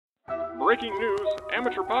Breaking news,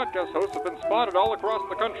 amateur podcast hosts have been spotted all across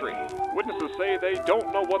the country. Witnesses say they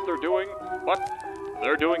don't know what they're doing, but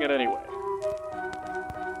they're doing it anyway.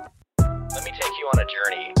 Let me take you on a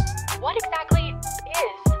journey. What exactly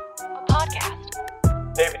is a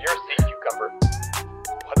podcast? David, you're a sea cucumber.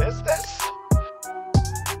 What is this?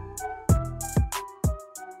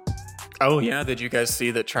 Oh, yeah. Did you guys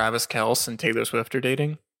see that Travis Kelce and Taylor Swift are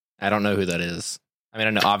dating? I don't know who that is. I mean,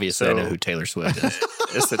 I know, obviously I know who Taylor Swift is.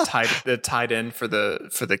 It's the tight end for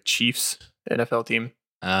the Chiefs NFL team.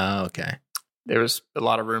 Oh, okay. There was a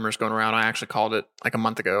lot of rumors going around. I actually called it like a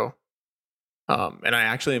month ago. And I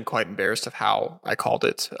actually am quite embarrassed of how I called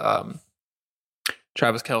it.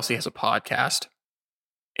 Travis Kelce has a podcast,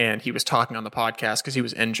 and he was talking on the podcast because he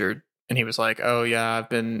was injured. And he was like, oh, yeah, I've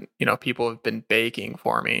been, people have been baking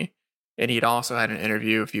for me. And he'd also had an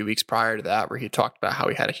interview a few weeks prior to that where he talked about how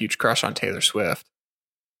he had a huge crush on Taylor Swift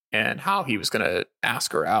and how he was going to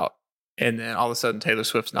ask her out. And then all of a sudden, Taylor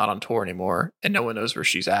Swift's not on tour anymore, and no one knows where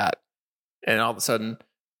she's at. And all of a sudden,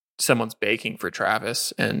 someone's baking for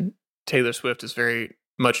Travis, and Taylor Swift is very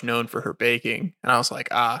much known for her baking. And I was like,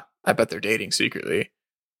 I bet they're dating secretly.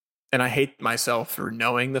 And I hate myself for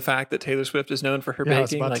knowing the fact that Taylor Swift is known for her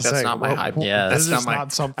baking. Like, that's not my high point. Yeah, this is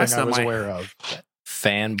not something I was aware of.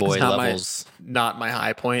 Fanboy levels. Not my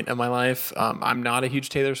high point in my life. I'm not a huge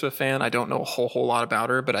Taylor Swift fan. I don't know a whole lot about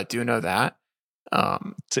her, but I do know that.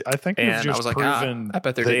 See, I think you've just proven I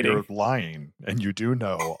bet they're that dating. You're lying, and you do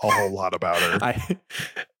know a whole lot about her.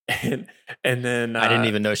 And then I didn't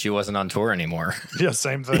even know she wasn't on tour anymore. Yeah,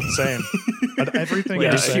 same thing. Same. And everything Yeah,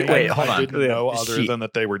 you're saying, hold I on. didn't know Is other she- than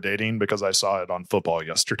that they were dating because I saw it on football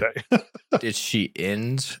yesterday. Did she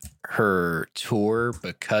end her tour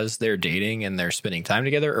because they're dating and they're spending time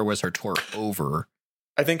together, or was her tour over?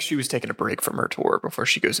 I think she was taking a break from her tour before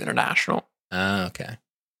she goes international. Okay.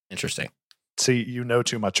 Interesting. See, you know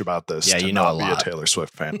too much about this Yeah, to you know not a be lot. a Taylor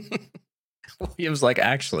Swift fan. William's like,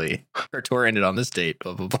 actually, her tour ended on this date,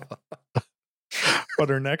 blah, blah, blah. But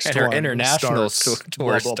her next And her one international starts, tour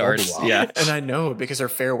blah, blah, blah, starts. blah. Yeah. And I know because her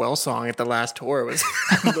farewell song at the last tour was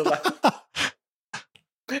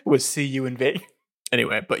was "See You in Vegas."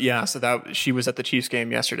 Anyway, but yeah, so that she was at the Chiefs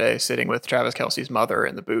game yesterday, sitting with Travis Kelce's mother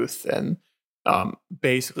in the booth, and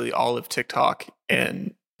basically all of TikTok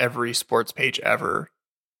and every sports page ever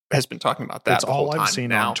has been talking about that. That's the whole all I've time seen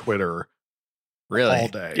now. on Twitter Really? all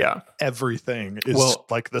day. Yeah. Everything is Well-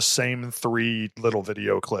 like the same 3 little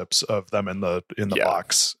video clips of them in the Yeah.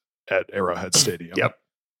 box at Arrowhead Stadium. Yep.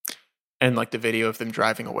 And like the video of them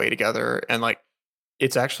driving away together. And like,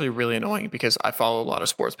 it's actually really annoying because I follow a lot of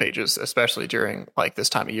sports pages, especially during like this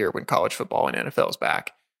time of year when college football and NFL is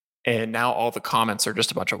back. And now all the comments are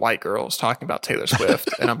just a bunch of white girls talking about Taylor Swift.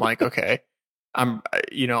 And I'm like, okay,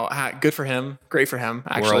 good for him. Great for him,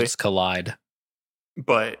 actually. Worlds collide.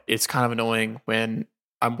 But it's kind of annoying when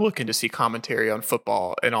I'm looking to see commentary on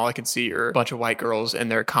football and all I can see are a bunch of white girls and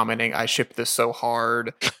they're commenting, I shipped this so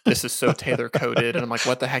hard. This is so Taylor coded. And I'm like,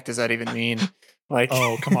 what the heck does that even mean? Like,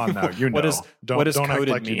 Oh, come on now. You know. What is- don't what does don't act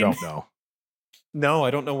coded like you mean? don't know. no,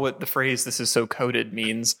 I don't know what the phrase this is so coded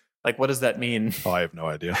means. Like, what does that mean? Oh, I have no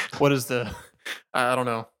idea. What is I don't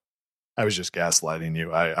know. I was just gaslighting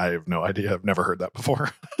you. I have no idea. I've never heard that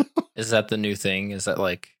before. Is that the new thing? Is that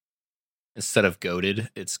like, instead of goaded,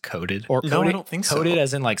 it's coded? Or No, I don't think so. Coded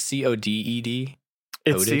as in like CODED?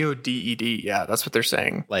 It's coded? CODED. Yeah, that's what they're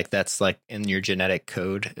saying. Like that's like in your genetic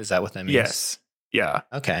code? Is that what that means? Yes. Yeah.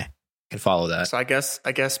 Okay. Can follow that. So I guess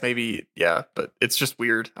maybe, yeah, but it's just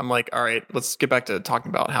weird. I'm like, all right, let's get back to talking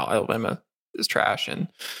about how Alabama is trash and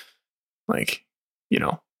like,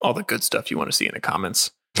 all the good stuff you want to see in the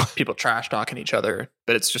comments. People trash talking each other,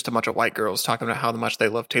 but it's just a bunch of white girls talking about how much they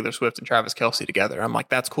love Taylor Swift and Travis Kelce together. I'm like,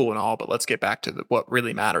 that's cool and all, but let's get back to what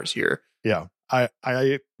really matters here. Yeah,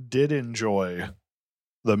 I did enjoy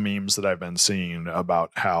the memes that I've been seeing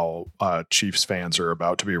about how Chiefs fans are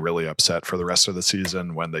about to be really upset for the rest of the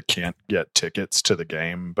season when they can't get tickets to the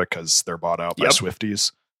game because they're bought out by Yep.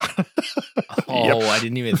 Swifties. Oh, I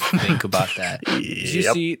didn't even think about that. Did you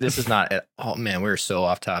Yep. see? This is not. Oh man, we're so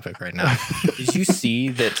off topic right now. Did you see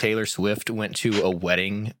that Taylor Swift went to a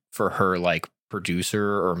wedding for her like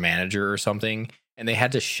producer or manager or something, and they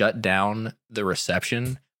had to shut down the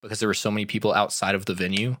reception because there were so many people outside of the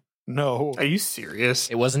venue? No, Are you serious?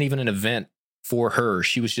 It wasn't even an event for her.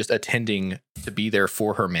 She was just attending to be there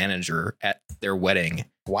for her manager at their wedding.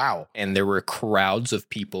 wow. And there were crowds of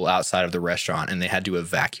people outside of the restaurant and they had to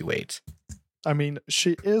evacuate. I mean,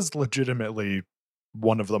 she is legitimately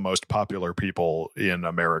one of the most popular people in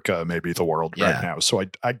America, maybe the world Yeah. right now. So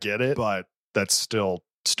I get it, but that's still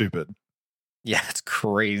stupid. Yeah, it's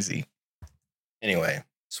crazy. Anyway,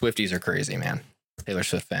 Swifties are crazy, man. Taylor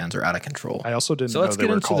Swift fans are out of control. I also didn't So know let's they get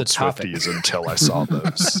were into called the topic. Swifties until I saw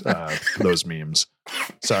those memes.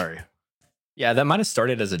 Sorry. Yeah, that might have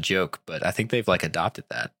started as a joke, but I think they've like adopted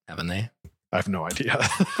that, haven't they? I have no idea.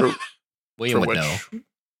 William would which- know.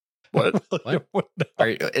 What?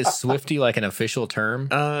 Is Swifty like an official term?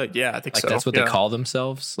 Yeah, I think Like so. that's what yeah. they call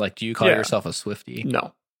themselves? Like, do you call Yeah. yourself a Swifty?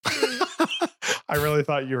 No. I really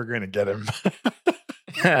thought you were going to get him.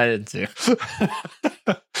 I did too.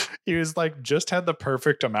 He was like, just had the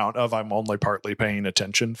perfect amount of I'm only partly paying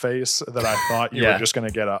attention face that I thought you Yeah. were just going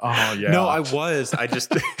to get oh, yeah. No, I was. I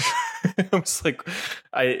just I was like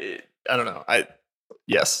I don't know.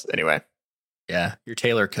 Yes, anyway. Yeah, you're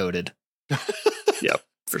Taylor coded. Yep,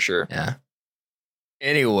 for sure. Yeah.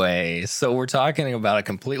 Anyway, so we're talking about a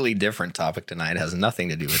completely different topic tonight. It has nothing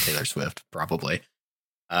to do with Taylor Swift, probably.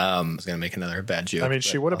 I was gonna make another bad joke. I mean,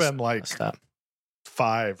 she would have been like I'll stop.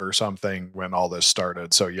 5 or something when all this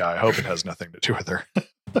started. So yeah, I hope it has nothing to do with her.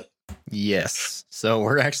 Yes. So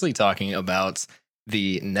we're actually talking about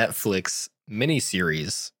the Netflix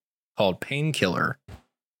miniseries called Painkiller.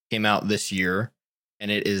 Came out this year, and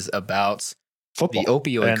it is about Football. the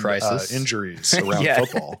opioid and, crisis. injuries around Yeah.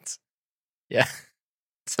 football. Yeah.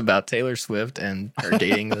 It's about Taylor Swift and her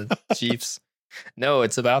dating the Chiefs. No,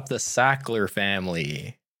 it's about the Sackler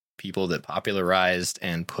family, people that popularized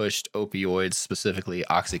and pushed opioids, specifically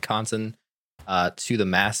OxyContin, to the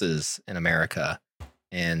masses in America.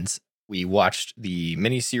 And we watched the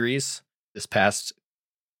miniseries this past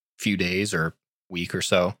few days or week or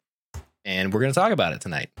so, and we're going to talk about it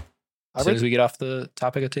tonight. As soon as we get off the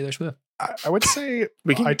topic of Taylor Swift. I would say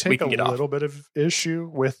I take a little bit of issue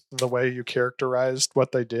with the way you characterized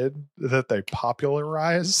what they did, that they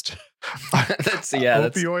popularized That's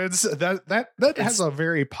opioids. That has a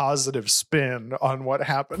very positive spin on what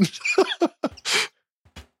happened.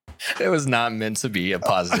 it was not meant to be a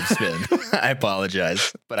positive spin. I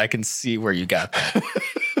apologize, but I can see where you got that.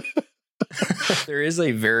 There is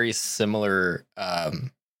a very similar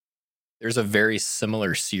there's a very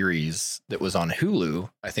similar series that was on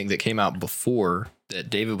Hulu, I think, that came out before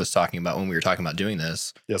that David was talking about when we were talking about doing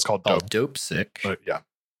this. Yeah, it's called Called Dope. Dope Sick. But yeah,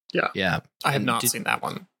 Yeah. I have And not seen that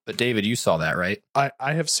one. But David, you saw that, right?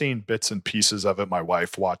 I have seen bits and pieces of it. My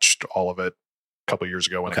wife watched all of it a couple years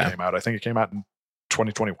ago when Okay. it came out. I think it came out in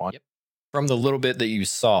 2021. Yep. From the little bit that you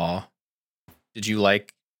saw, did you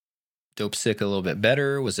like Dope Sick a little bit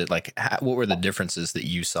better? Was it like, what were the differences that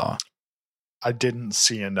you saw? I didn't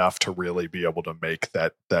see enough to really be able to make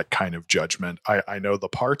that kind of judgment. I know the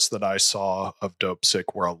parts that I saw of Dope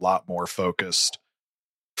Sick were a lot more focused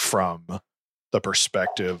from the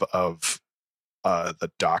perspective of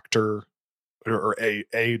the doctor or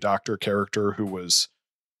a doctor character who was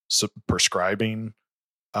prescribing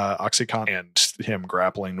OxyContin and him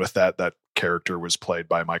grappling with that. That character was played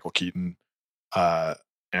by Michael Keaton.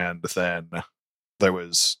 And then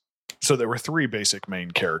there were 3 basic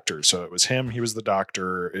main characters. So it was him, he was the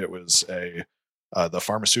doctor, it was the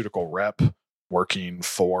pharmaceutical rep working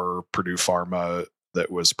for Purdue Pharma that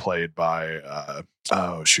was played by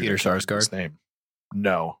Peter Sarsgaard? His name.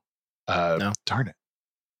 No. No? Darn it.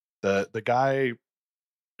 The guy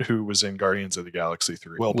who was in Guardians of the Galaxy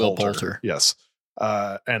 3. Will Poulter. Yes.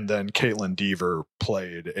 And then Caitlin Dever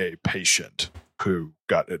played a patient who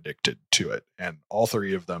got addicted to it. And all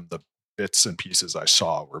 3 of them, the bits and pieces I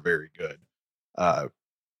saw were very good.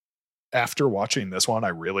 After watching this one, I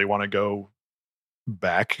really want to go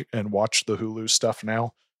back and watch the Hulu stuff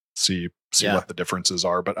now, see Yeah. what the differences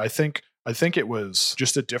are. But I think it was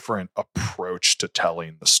just a different approach to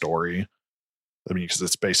telling the story. I mean, because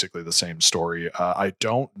it's basically the same story. I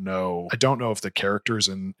don't know if the characters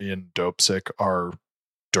in Dope Sick are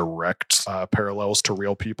direct parallels to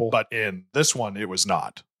real people, but in this one, it was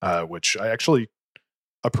not, which I actually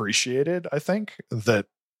appreciated. I think that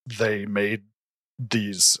they made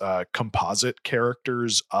these composite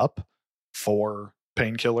characters up for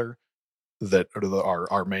Painkiller, that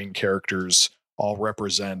our main characters all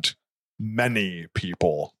represent many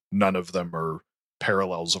people. None of them are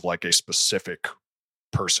parallels of like a specific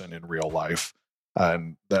person in real life.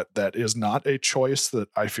 And that is not a choice that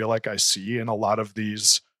I feel like I see in a lot of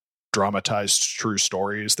these dramatized true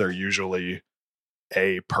stories. They're usually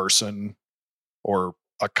a person or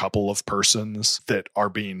a couple of persons that are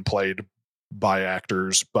being played by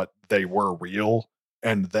actors, but they were real.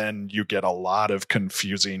 And then you get a lot of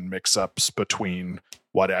confusing mix-ups between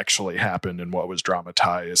what actually happened and what was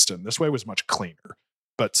dramatized. And this way was much cleaner,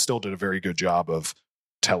 but still did a very good job of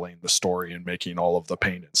telling the story and making all of the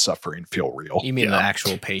pain and suffering feel real. You mean the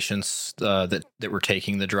actual patients that were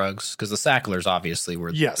taking the drugs? Because the Sacklers obviously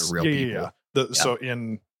were the real people. So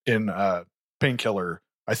in Painkiller,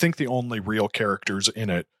 I think the only real characters in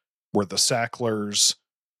it were the Sacklers,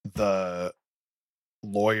 the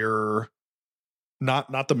lawyer,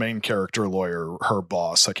 not the main character lawyer, her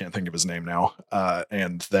boss. I can't think of his name now.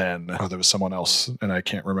 And then there was someone else, and I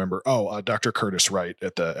can't remember. Dr. Curtis Wright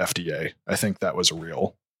at the FDA. I think that was a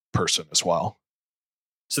real person as well.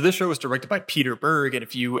 So this show was directed by Peter Berg, and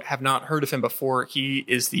if you have not heard of him before, he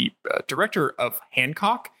is the director of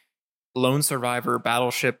Hancock, Lone Survivor,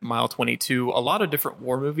 Battleship, Mile 22, a lot of different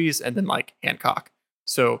war movies, and then like Hancock.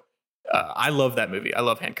 So I love that movie. I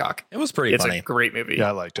love Hancock. It was pretty funny. It's a great movie. Yeah,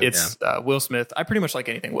 I liked it. It's Will Smith. I pretty much like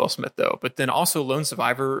anything Will Smith, though. But then also Lone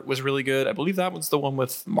Survivor was really good. I believe that was the one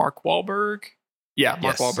with Mark Wahlberg. Yeah,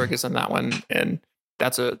 Mark Wahlberg is in that one, and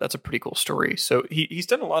that's a pretty cool story. So he's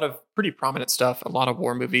done a lot of pretty prominent stuff, a lot of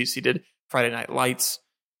war movies. He did Friday Night Lights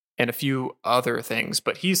and a few other things.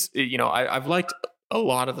 But he's, I've liked a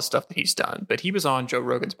lot of the stuff that he's done. But he was on Joe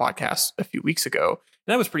Rogan's podcast a few weeks ago,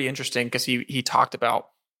 and that was pretty interesting because he talked about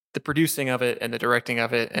the producing of it and the directing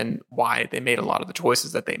of it and why they made a lot of the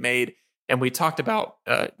choices that they made. And we talked about,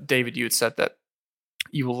 David, you had said that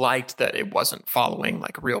you liked that it wasn't following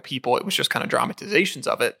like real people. It was just kind of dramatizations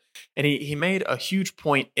of it. And he made a huge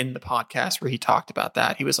point in the podcast where he talked about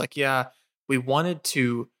that. He was like, yeah, we wanted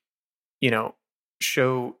to,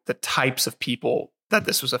 show the types of people that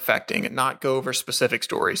this was affecting and not go over specific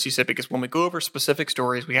stories. He said, because when we go over specific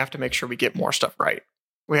stories, we have to make sure we get more stuff right.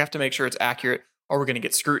 We have to make sure it's accurate, or we're going to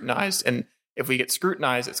get scrutinized. And if we get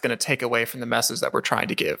scrutinized, it's going to take away from the message that we're trying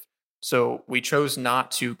to give. So we chose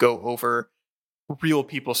not to go over real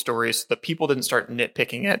people's stories so that people didn't start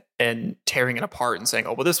nitpicking it and tearing it apart and saying,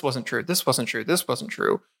 oh, well, this wasn't true. This wasn't true. This wasn't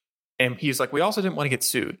true. And he's like, we also didn't want to get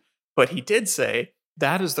sued. But he did say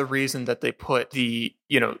that is the reason that they put the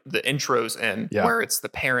intros in, where it's the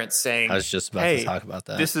parents saying, I was just about to talk about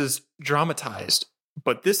that. This is dramatized,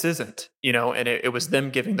 but this isn't, and it was them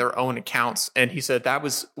giving their own accounts. And he said that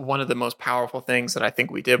was one of the most powerful things that I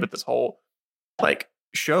think we did with this whole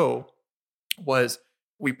show was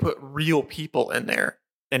we put real people in there,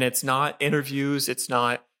 and it's not interviews. It's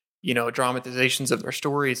not, dramatizations of their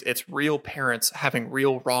stories. It's real parents having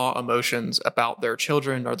real raw emotions about their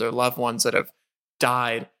children or their loved ones that have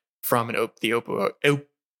died from the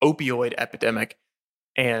opioid epidemic.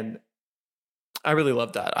 And I really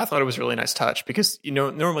loved that. I thought it was a really nice touch because,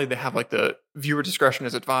 normally they have like the viewer discretion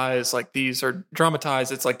is advised, like these are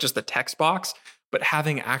dramatized. It's like just the text box, but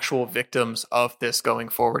having actual victims of this going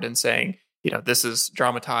forward and saying, this is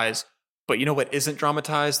dramatized, but what isn't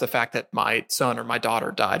dramatized? The fact that my son or my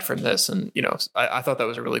daughter died from this. And, I thought that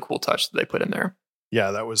was a really cool touch that they put in there.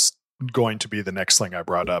 Yeah, that was going to be the next thing I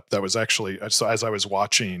brought up. That was actually, so as I was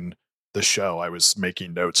watching the show, I was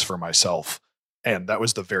making notes for myself. And that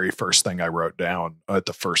was the very first thing I wrote down at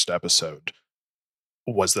the first episode,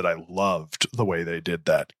 was that I loved the way they did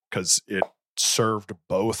that, because it served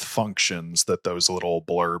both functions that those little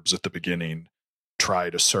blurbs at the beginning try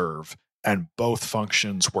to serve. And both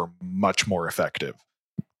functions were much more effective.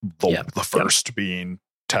 The first being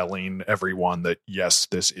telling everyone that, yes,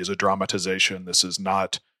 this is a dramatization. This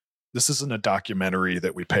isn't a documentary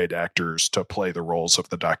that we paid actors to play the roles of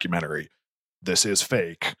the documentary. This is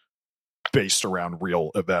fake, based around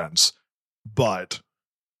real events. But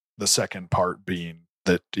the second part being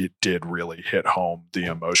that it did really hit home the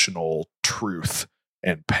emotional truth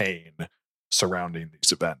and pain surrounding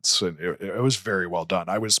these events. And it was very well done.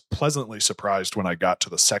 I was pleasantly surprised when I got to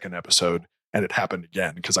the second episode and it happened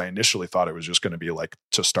again, because I initially thought it was just going to be like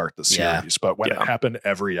to start the series. But when it happened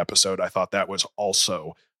every episode, I thought that was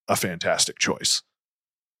also a fantastic choice.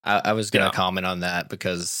 I was going to comment on that,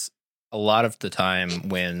 because a lot of the time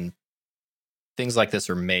when things like this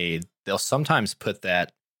are made, they'll sometimes put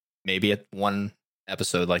that maybe at one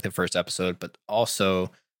episode, like the first episode, but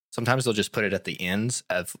also sometimes they'll just put it at the ends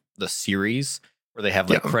of the series where they have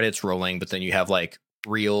like credits rolling, but then you have like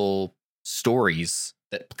real stories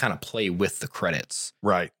that kind of play with the credits.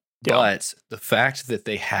 Right. But the fact that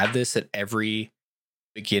they had this at every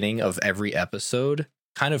beginning of every episode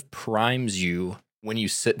kind of primes you when you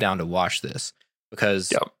sit down to watch this,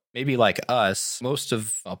 because maybe like us, most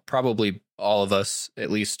of probably all of us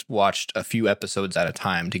at least watched a few episodes at a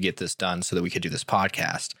time to get this done so that we could do this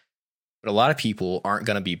podcast. But a lot of people aren't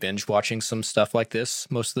going to be binge watching some stuff like this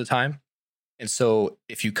most of the time. And so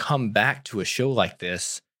if you come back to a show like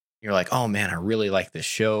this, you're like, oh man, I really like this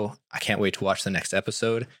show. I can't wait to watch the next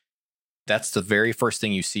episode. That's the very first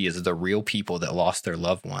thing you see is the real people that lost their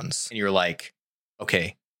loved ones. And you're like,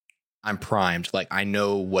 okay, I'm primed. Like, I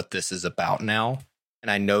know what this is about now.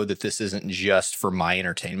 And I know that this isn't just for my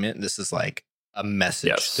entertainment. This is like a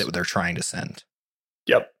message that they're trying to send.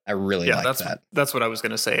 Yep. I really like that. That's what I was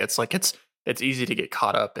going to say. It's like, it's it's easy to get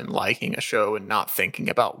caught up in liking a show and not thinking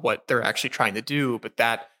about what they're actually trying to do. But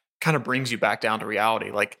that kind of brings you back down to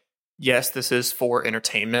reality. Like, yes, this is for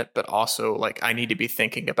entertainment, but also like I need to be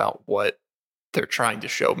thinking about what they're trying to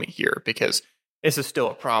show me here, because this is still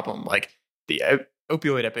a problem. Like the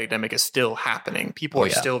opioid epidemic is still happening. People are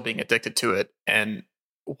still being addicted to it. And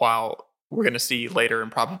while we're going to see later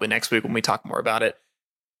and probably next week when we talk more about it,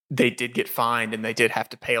 they did get fined and they did have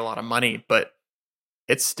to pay a lot of money, but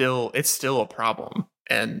it's still a problem.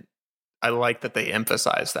 And I like that they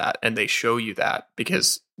emphasize that and they show you that,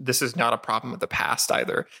 because this is not a problem of the past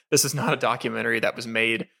either. This is not a documentary that was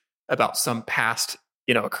made about some past,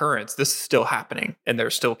 occurrence. This is still happening, and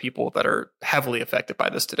there's still people that are heavily affected by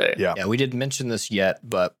this today. Yeah, we didn't mention this yet,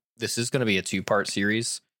 but this is going to be a 2-part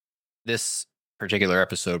series. This particular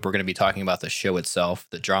episode, we're going to be talking about the show itself,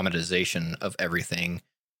 the dramatization of everything,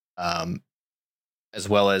 as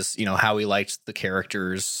well as, how we liked the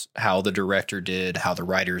characters, how the director did, how the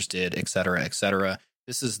writers did, et cetera, et cetera.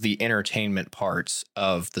 This is the entertainment parts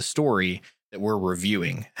of the story that we're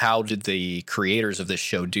reviewing. How did the creators of this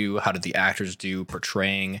show do? How did the actors do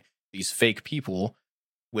portraying these fake people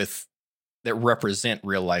that represent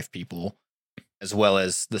real life people, as well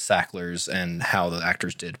as the Sacklers and how the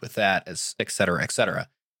actors did with that, et cetera, et cetera.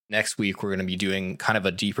 Next week, we're going to be doing kind of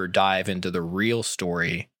a deeper dive into the real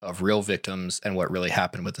story of real victims and what really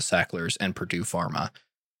happened with the Sacklers and Purdue Pharma.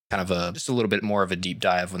 Kind of just a little bit more of a deep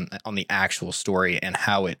dive on the actual story and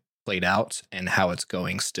how it played out and how it's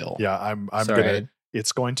going still. Yeah,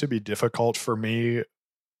 it's going to be difficult for me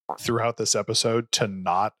throughout this episode to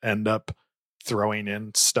not end up throwing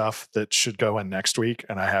in stuff that should go in next week,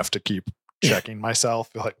 and I have to keep checking myself.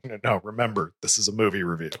 Like, no, remember, this is a movie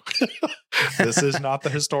review. This is not the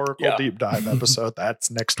historical deep dive episode.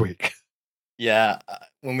 That's next week. Yeah,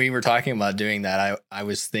 when we were talking about doing that, I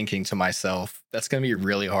was thinking to myself, that's going to be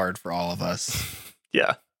really hard for all of us.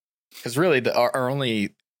 Yeah. Because really, our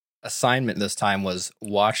only assignment this time was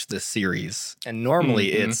watch this series. And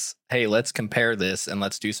normally it's, hey, let's compare this and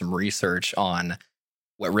let's do some research on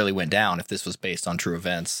what really went down, if this was based on true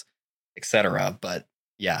events, etc. But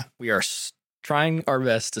yeah, we are trying our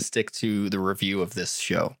best to stick to the review of this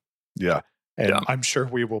show. Yeah. And I'm sure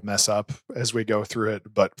we will mess up as we go through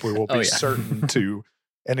it, but we will be certain to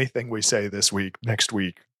anything we say this week, next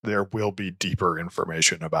week, there will be deeper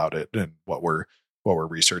information about it and what we're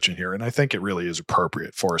researching here. And I think it really is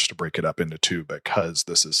appropriate for us to break it up into 2, because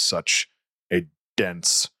this is such a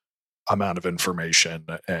dense amount of information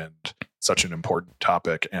and such an important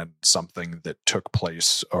topic, and something that took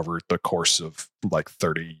place over the course of like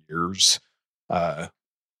 30 years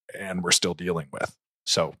and we're still dealing with.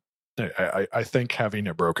 So I think having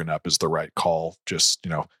it broken up is the right call. Just,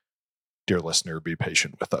 dear listener, be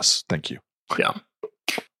patient with us. Thank you. Yeah.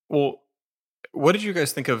 Well, what did you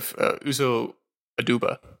guys think of Uzo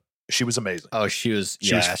Aduba? She was amazing. Oh, she was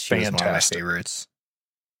fantastic. Was one of my favorites.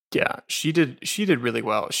 Yeah, she did really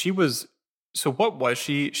well. So what was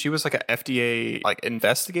she? She was like a FDA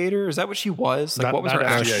investigator. Is that what she was? What was her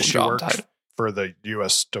actual she job worked title? For the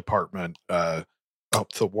U.S. Department. The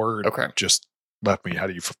word just left me. How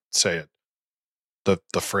do you say it?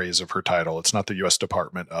 The phrase of her title. It's not the U.S.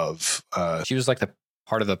 Department of. She was like the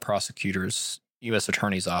part of the prosecutor's U.S.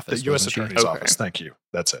 Attorney's office. The U.S. Attorney's office. Thank you.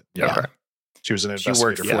 That's it. Yeah. Okay. She was an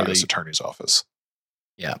investigator for the U.S. Attorney's office.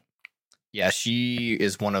 Yeah. Yeah. She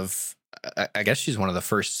is one of. I guess she's one of the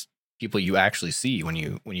first people you actually see when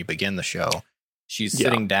you begin the show. She's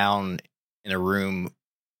sitting down in a room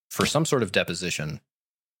for some sort of deposition,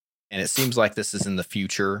 and it seems like this is in the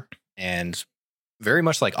future, and very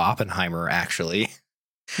much like Oppenheimer actually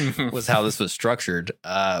was how this was structured.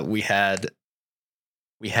 We had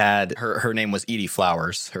her name was Edie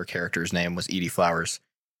Flowers. Her character's name was Edie Flowers,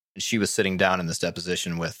 and she was sitting down in this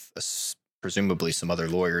deposition with presumably some other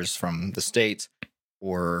lawyers from the state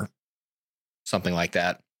or something like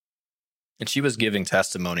that. And she was giving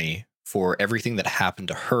testimony for everything that happened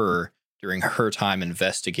to her during her time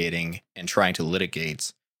investigating and trying to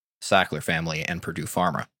litigate the Sackler family and Purdue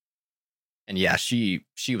Pharma. And yeah, she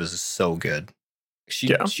was so good.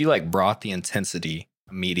 She like brought the intensity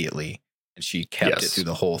immediately, and she kept it through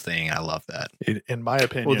the whole thing. And I love that. In my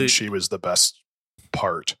opinion, she was the best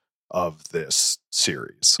part of this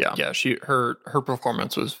series. Yeah. Her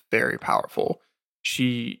performance was very powerful.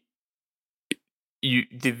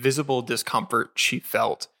 The visible discomfort she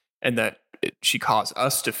felt, and that she caused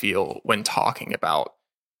us to feel when talking about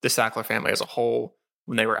the Sackler family as a whole,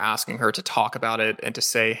 when they were asking her to talk about it and to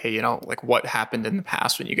say, hey, what happened in the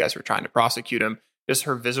past when you guys were trying to prosecute him, just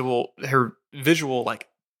her visual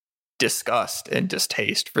disgust and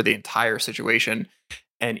distaste for the entire situation.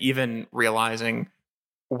 And even realizing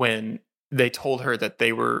when they told her that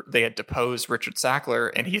they had deposed Richard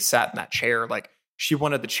Sackler, and he sat in that chair. Like, she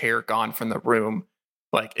wanted the chair gone from the room.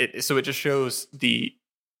 Like, so it just shows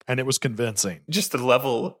and it was convincing. Just the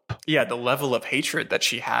level of hatred that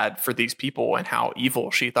she had for these people and how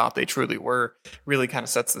evil she thought they truly were really kind of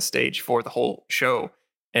sets the stage for the whole show.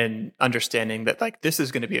 And understanding that, like, this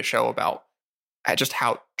is going to be a show about just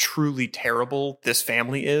how truly terrible this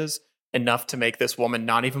family is, enough to make this woman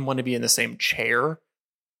not even want to be in the same chair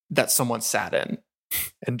that someone sat in.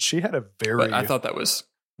 And she had I thought that was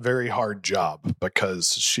very hard job,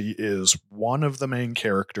 because she is one of the main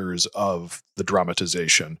characters of the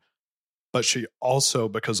dramatization, but she also,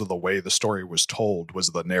 because of the way the story was told, was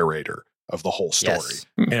the narrator of the whole story.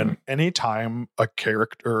 Yes. And anytime a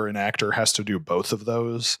character or an actor has to do both of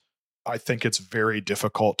those, I think it's very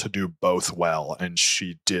difficult to do both well, and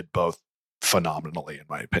she did both phenomenally, in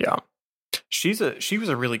my opinion. Yeah. She was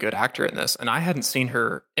a really good actor in this, and I hadn't seen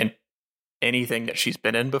her in anything that she's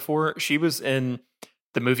been in before. She was in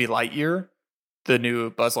the movie Lightyear, the new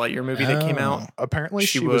Buzz Lightyear movie that came out. Apparently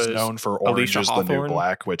she was known for Orange is the New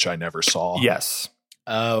Black, which I never saw. Yes.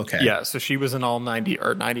 Oh, okay. Yeah, so she was in all 90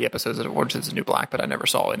 episodes of Orange is the New Black, but I never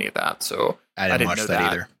saw any of that. So I didn't watch know that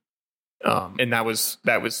either. And that was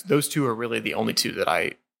those two are really the only two that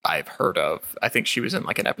I've heard of. I think she was in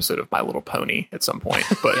like an episode of My Little Pony at some point.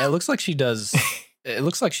 But Yeah, it looks like she does. It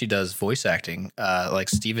looks like she does voice acting. Like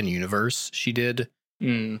Steven Universe, she did.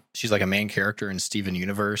 She's like a main character in Steven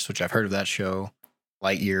Universe, which I've heard of that show.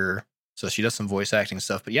 Lightyear. So she does some voice acting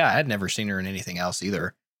stuff. But yeah, I had never seen her in anything else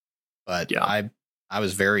either. But yeah, I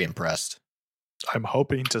was very impressed. I'm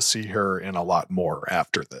hoping to see her in a lot more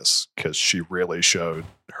after this, because she really showed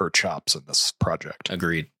her chops in this project.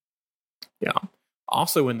 Agreed. Yeah.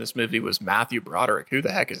 Also in this movie was Matthew Broderick. Who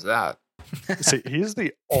the heck is that? See, he's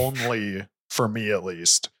the only, for me at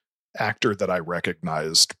least, actor that I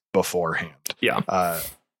recognized beforehand. Yeah.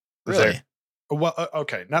 Really?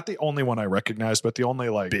 Okay, not the only one I recognized, but the only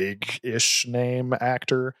like big-ish name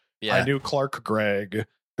actor. Yeah. I knew Clark Gregg,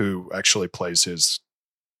 who actually plays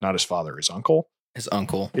not his father, his uncle. His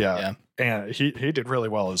uncle. Yeah. And he did really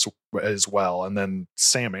well as well. And then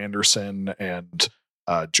Sam Anderson and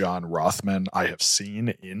John Rothman I have seen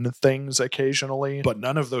in things occasionally, but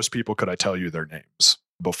none of those people could I tell you their names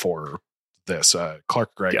before this.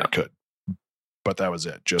 Clark Gregg I could, but that was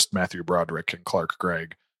it. Just Matthew Broderick and Clark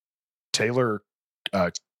Gregg. Taylor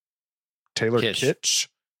Kitsch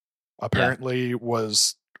apparently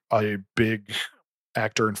was a big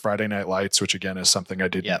actor in Friday Night Lights, which again is something I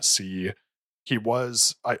didn't see. He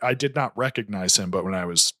was, I did not recognize him, but when I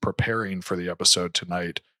was preparing for the episode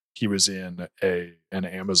tonight, he was in an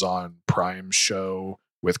Amazon Prime show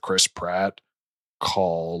with Chris Pratt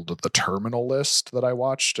called The Terminal List that I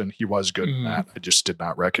watched, and he was good in that. I just did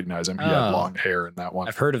not recognize him. He had long hair in that one.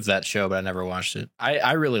 I've heard of that show, but I never watched it.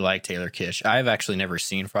 I really like Taylor Kitsch. I've actually never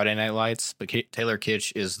seen Friday Night Lights, but Taylor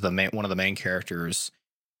Kitsch is one of the main characters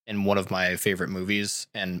in one of my favorite movies,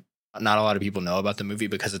 and not a lot of people know about the movie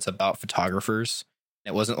because it's about photographers.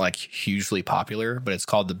 It wasn't like hugely popular, but it's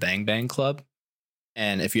called The Bang Bang Club.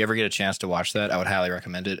 And if you ever get a chance to watch that, I would highly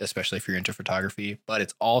recommend it, especially if you're into photography. But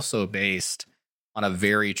it's also based on a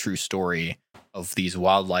very true story of these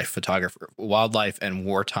wildlife and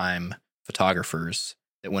wartime photographers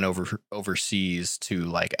that went overseas to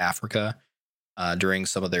like Africa during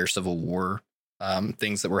some of their Civil War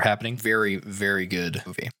things that were happening. Very, very good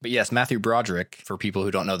movie. But yes, Matthew Broderick, for people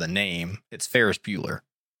who don't know the name, it's Ferris Bueller.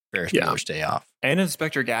 Bueller's Day Off. And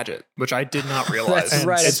Inspector Gadget, which I did not realize. That's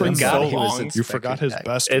right. It's been so long. You forgot his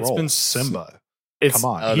best role. Simba. Come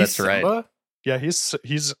on. Oh, that's right. Simba? Yeah,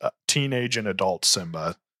 he's a teenage and adult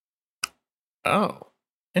Simba. Oh,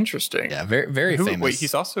 interesting. Yeah, very, very famous. Wait,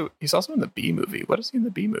 he's also in the Bee movie. What is he in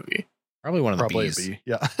the Bee movie? Probably one of the Probably bees. a bee.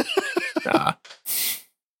 Yeah.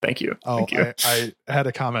 Thank you. Oh, Thank you. I had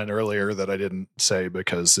a comment earlier that I didn't say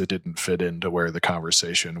because it didn't fit into where the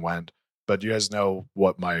conversation went. But you guys know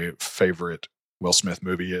what my favorite Will Smith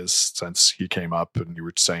movie is, since he came up and you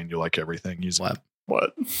were saying you like everything he's in.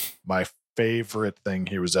 What? My favorite thing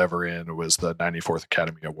he was ever in was the 94th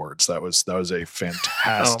Academy Awards. That was a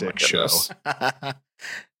fantastic show. Yeah,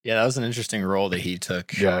 that was an interesting role that he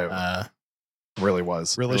took. Yeah, really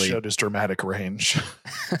was. Really showed his dramatic range.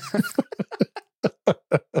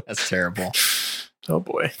 That's terrible. Oh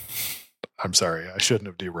boy. I'm sorry. I shouldn't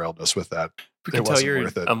have derailed us with that. We can tell you're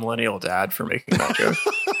a millennial dad for making that joke.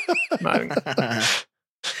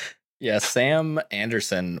 Yeah, Sam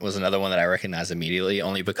Anderson was another one that I recognized immediately,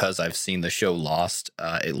 only because I've seen the show Lost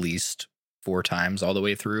at least 4 times all the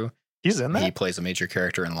way through. He's in that? He plays a major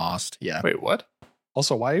character in Lost. Yeah. Wait, what?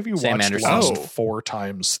 Also, why have you Sam watched Anderson. Lost 4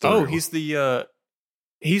 times through? Oh, he's the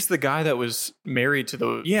He's the guy that was married to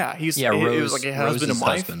the. Yeah, Rose, it was like a husband and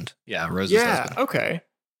wife. Husband. Yeah, Rose's Yeah, husband. okay.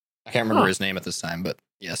 I can't remember his name at this time, but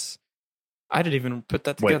yes. I didn't even put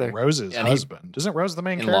that together. Wait, Rose's husband. Isn't Rose the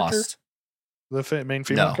main In character? Lost. The main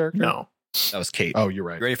female character? No. That was Kate. Oh, you're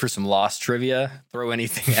right. You ready for some Lost trivia? Throw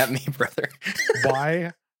anything at me, brother.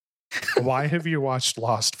 Why have you watched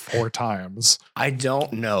Lost 4 times? I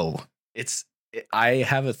don't know. I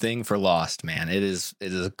have a thing for Lost, man. It is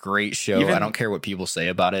a great show. I don't care what people say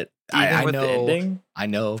about it. I with know. the ending? I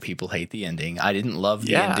know people hate the ending. I didn't love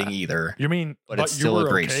the ending either. You mean, but it's still you were a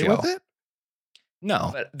great okay show. with it?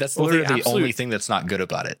 No, but that's Well, literally the only thing that's not good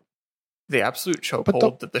about it. The absolute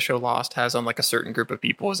chokehold that the show Lost has on like a certain group of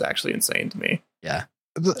people is actually insane to me. Yeah.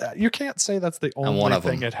 You can't say that's the only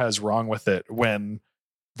thing it has wrong with it when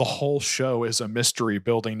the whole show is a mystery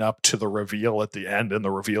building up to the reveal at the end, and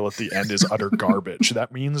the reveal at the end is utter garbage.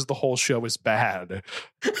 That means the whole show is bad.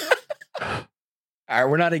 All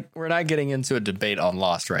right, we're not getting into a debate on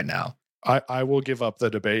Lost right now. I will give up the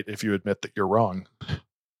debate if you admit that you're wrong.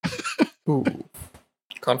 Ooh.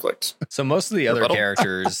 Conflict. So most of the other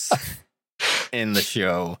characters in the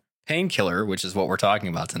show, Painkiller, which is what we're talking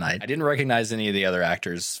about tonight, I didn't recognize any of the other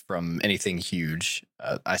actors from anything huge.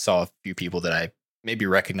 I saw a few people that I maybe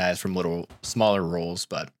recognized from little smaller roles,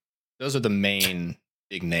 but those are the main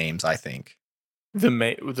big names, I think.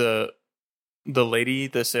 The lady,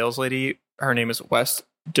 the sales lady, her name is West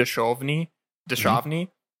Deshovny.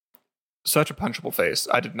 Such a punchable face.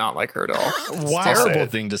 I did not like her at all. Wow. Terrible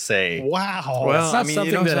thing to say. Wow. Well, it's not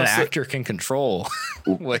something that an actor can control.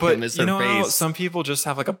 What but is you her know how face. some people just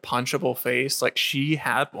have like a punchable face? Like she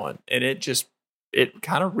had one, and it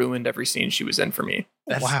kind of ruined every scene she was in for me.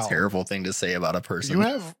 That's a terrible thing to say about a person. You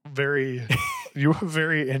have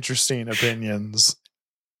very interesting opinions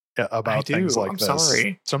about things like this.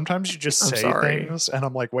 Sorry. Sometimes you just say things and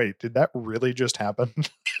I'm like, wait, did that really just happen?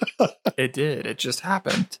 It did. It just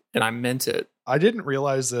happened. And I meant it. I didn't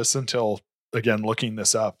realize this until, again, looking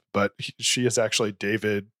this up, but she is actually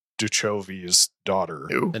David Duchovny's daughter.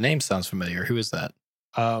 The name sounds familiar. Who is that?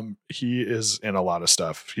 He is in a lot of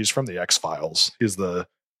stuff. He's from the X-Files. He's the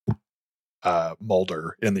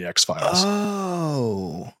Mulder in the X-Files.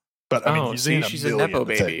 Oh. But I mean, she's a Nepo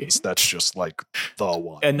baby. Things. That's just like the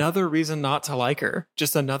one. Another reason not to like her.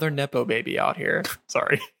 Just another Nepo baby out here.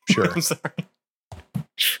 Sorry. Sure. I'm sorry.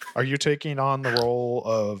 Are you taking on the role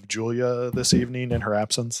of Julia this evening in her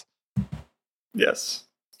absence? Yes.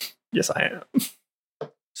 Yes, I am.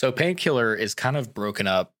 So Painkiller is kind of broken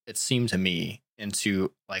up, it seemed to me,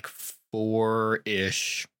 into like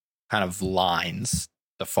 4-ish kind of lines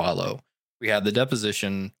to follow. We had the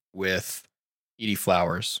deposition with Edie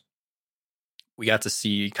Flowers. We got to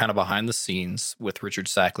see kind of behind the scenes with Richard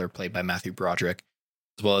Sackler, played by Matthew Broderick,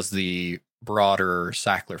 as well as the broader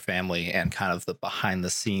Sackler family and kind of the behind the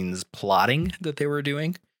scenes plotting that they were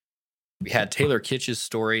doing. We had Taylor Kitsch's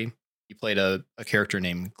story. He played a character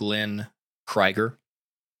named Glenn Krieger.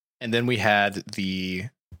 And then we had the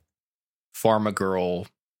Pharma Girl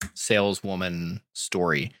saleswoman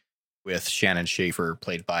story with Shannon Schaefer,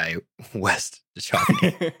 played by West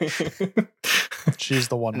Deshovny. She's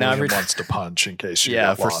the one William wants to punch in case you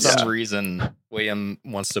get for lost. some reason, William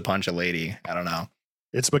wants to punch a lady. I don't know.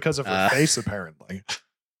 It's because of her face, apparently.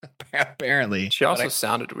 Apparently. She also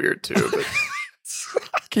sounded weird, too. But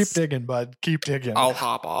keep digging, bud. Keep digging. I'll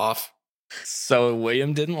hop off. So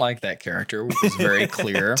William didn't like that character, which is very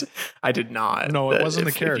clear. I did not. No, it wasn't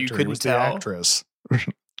the character. It was the actress.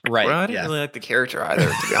 Right. Well, I didn't really like the character either,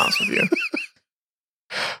 to be honest with you.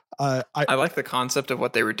 I like the concept of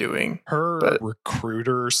what they were doing. Her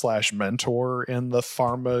recruiter / mentor in the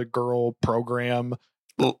Pharma Girl program.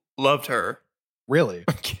 Loved her. Really?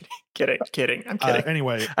 I'm kidding. I'm kidding.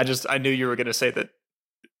 Anyway. I knew you were going to say that.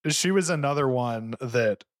 She was another one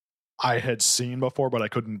that I had seen before, but I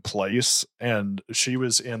couldn't place. And she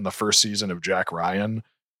was in the first season of Jack Ryan.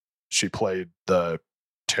 She played the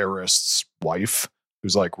terrorist's wife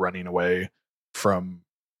who's like running away from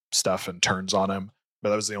stuff and turns on him. But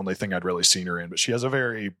that was the only thing I'd really seen her in. But she has a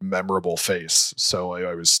very memorable face. So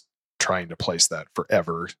I was trying to place that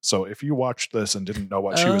forever. So if you watched this and didn't know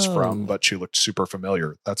what she was from, but she looked super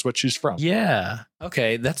familiar, that's what she's from. Yeah.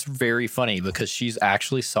 Okay. That's very funny because she's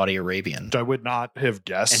actually Saudi Arabian. I would not have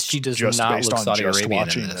guessed. And she does just not based look on Saudi just Arabian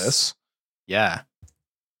watching in this. Yeah.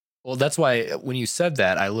 Well, that's why when you said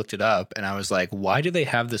that, I looked it up and I was like, why do they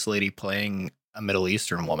have this lady playing a Middle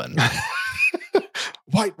Eastern woman?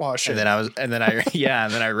 Whitewashing. And then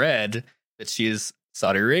I read that she's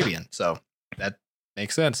Saudi Arabian. So that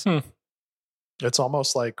makes sense. It's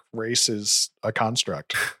almost like race is a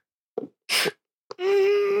construct.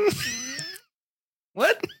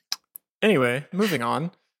 What? Anyway, moving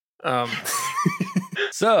on.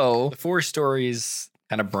 So the 4 stories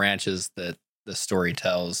kind of branches that the story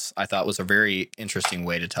tells, I thought was a very interesting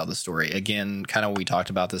way to tell the story. Again, kind of we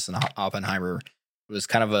talked about this in Oppenheimer. It was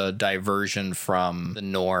kind of a diversion from the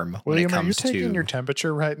norm when William, it comes are you taking to your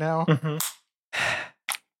temperature right now? Mm-hmm.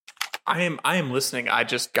 I am listening. I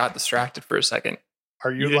just got distracted for a second.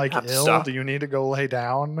 Are you didn't like have to ill? stop. Do you need to go lay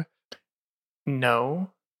down?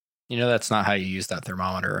 No. You know, that's not how you use that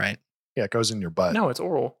thermometer, right? Yeah, it goes in your butt. No, it's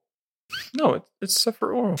oral. No, it's stuff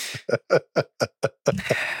for oral.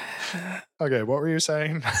 Okay, what were you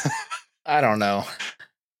saying? I don't know.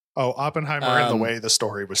 Oh, Oppenheimer and the Um, way the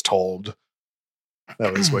story was told.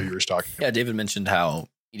 That was what you were talking about. Yeah, David mentioned how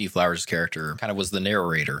Edie Flowers' character kind of was the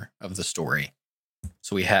narrator of the story.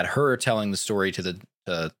 So we had her telling the story to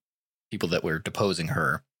the people that were deposing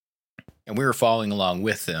her, and we were following along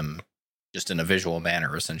with them just in a visual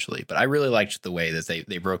manner, essentially. But I really liked the way that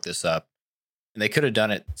they broke this up. And they could have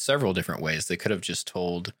done it several different ways. They could have just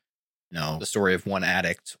told, the story of one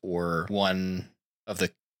addict or one of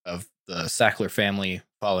the Sackler family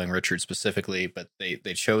following Richard specifically, but they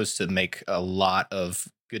chose to make a lot of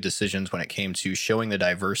good decisions when it came to showing the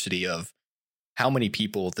diversity of how many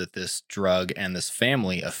people that this drug and this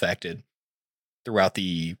family affected throughout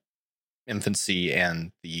the infancy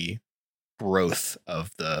and the growth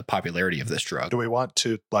of the popularity of this drug. Do we want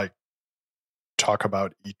to talk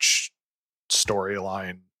about each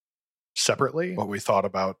storyline separately? What we thought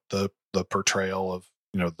about the portrayal of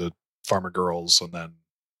the farmer girls and then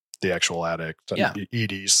the actual addict, Yeah.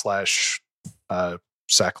 Edie /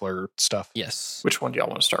 Sackler stuff. Yes. Which one do y'all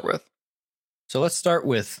want to start with? So let's start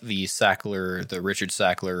with the Richard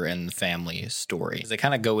Sackler and the family story. They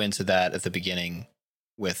kind of go into that at the beginning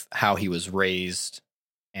with how he was raised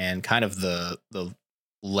and kind of the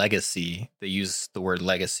legacy. They use the word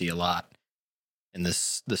legacy a lot in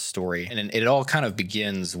this story. And it all kind of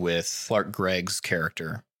begins with Clark Gregg's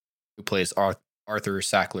character, who plays Arthur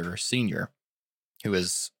Sackler Sr., who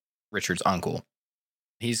is Richard's uncle.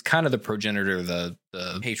 He's kind of the progenitor, the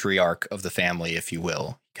patriarch of the family, if you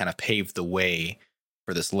will. He kind of paved the way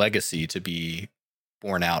for this legacy to be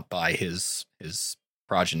borne out by his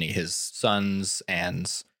progeny, his sons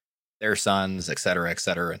and their sons, et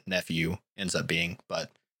cetera, nephew ends up being.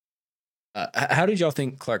 But how did y'all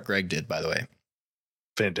think Clark Gregg did, by the way?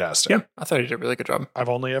 Fantastic. Yeah, I thought he did a really good job. I've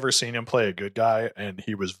only ever seen him play a good guy, and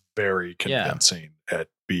he was very convincing at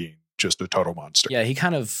being just a total monster. Yeah, he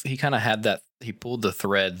kind of had that. He pulled the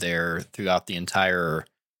thread there throughout the entire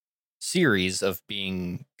series of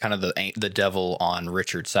being kind of the devil on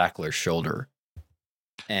Richard Sackler's shoulder.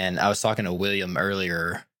 And I was talking to William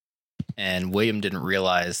earlier, and William didn't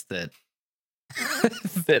realize that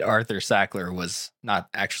that Arthur Sackler was not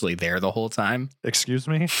actually there the whole time. Excuse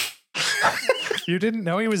me? You didn't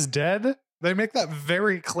know he was dead? They make that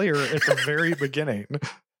very clear at the very beginning.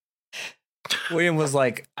 William was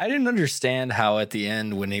like, I didn't understand how at the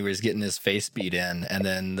end when he was getting his face beat in, and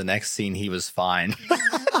then the next scene he was fine.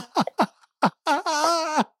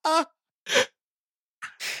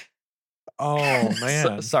 Oh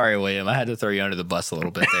man. Sorry, William. I had to throw you under the bus a little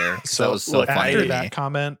bit there. So that was so funny after to that me.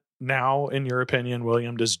 comment, now in your opinion,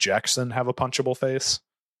 William, does Jackson have a punchable face?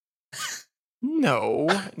 No.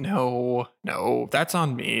 That's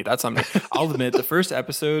on me. I'll admit, the first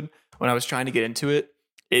episode, when I was trying to get into it,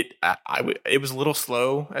 it was a little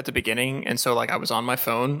slow at the beginning, and so I was on my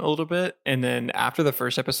phone a little bit, and then after the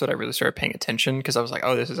first episode, I really started paying attention because I was like,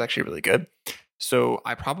 oh, this is actually really good. So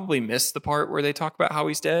I probably missed the part where they talk about how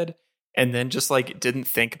he's dead, and then just didn't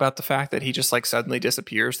think about the fact that he just suddenly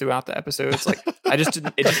disappears throughout the episodes. It just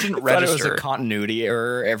didn't Thought register. it was a continuity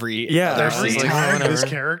error every Every scene. time whatever. his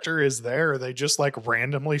character is there, they just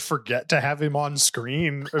randomly forget to have him on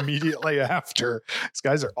screen immediately after. These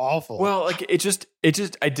guys are awful. Well, I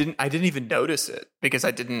didn't even notice it because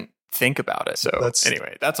I didn't think about it. So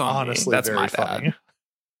anyway, that's on honestly me. That's very my funny. bad.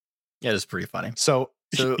 Yeah, it's pretty funny. So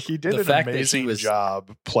he did the an fact that he amazing was-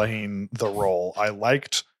 job playing the role. I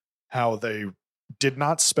liked how they did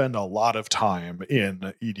not spend a lot of time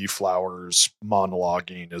in Edie Flowers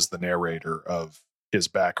monologuing as the narrator of his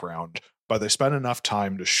background, but they spent enough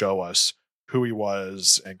time to show us who he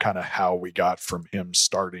was and kind of how we got from him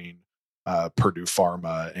starting Purdue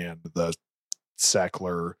Pharma and the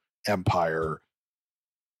Sackler empire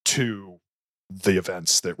to the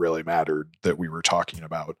events that really mattered that we were talking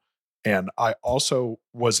about. And I also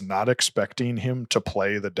was not expecting him to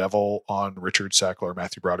play the devil on Richard Sackler,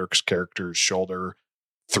 Matthew Broderick's character's shoulder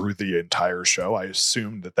through the entire show. I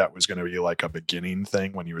assumed that was going to be a beginning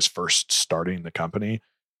thing when he was first starting the company.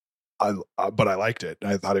 But I liked it.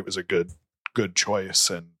 I thought it was a good choice.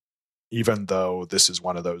 And even though this is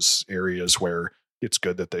one of those areas where it's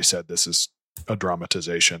good that they said this is a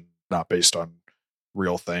dramatization, not based on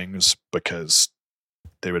real things, because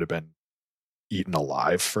they would have been eaten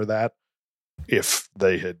alive for that if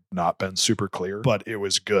they had not been super clear. But it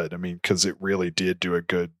was good. I mean, because it really did do a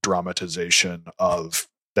good dramatization of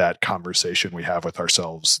that conversation we have with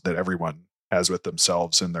ourselves that everyone has with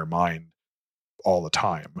themselves in their mind all the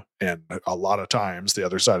time. And a lot of times the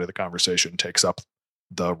other side of the conversation takes up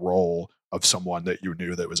the role of someone that you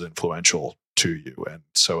knew that was influential to you. And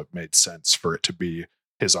so it made sense for it to be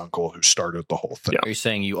his uncle who started the whole thing. Are you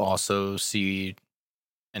saying you also see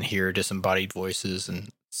and hear disembodied voices and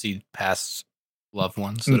see past loved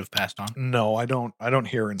ones that have passed on? No, I don't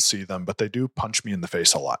hear and see them, but they do punch me in the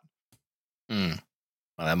face a lot. Well,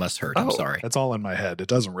 that must hurt. I'm sorry. That's all in my head. It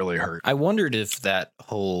doesn't really hurt. I wondered if that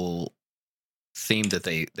whole theme that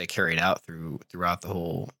they carried out throughout the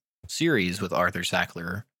whole series with Arthur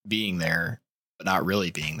Sackler being there but not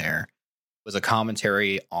really being there was a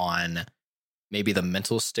commentary on maybe the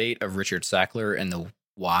mental state of Richard Sackler and the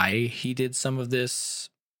why he did some of this,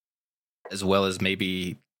 as well as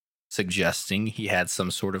maybe suggesting he had some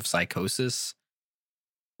sort of psychosis,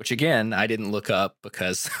 which again I didn't look up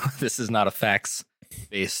because this is not a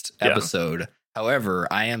facts-based episode. However,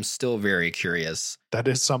 I am still very curious. That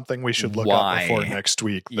is something we should look up before next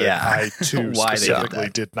week. That I too specifically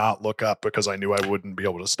did not look up because I knew I wouldn't be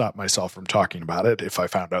able to stop myself from talking about it if I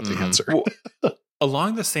found out the answer. Well,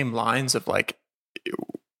 along the same lines of like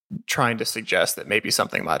trying to suggest that maybe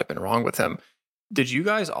something might have been wrong with him, did you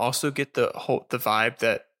guys also get the vibe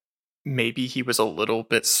that maybe he was a little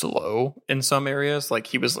bit slow in some areas? Like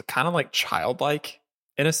he was kind of like childlike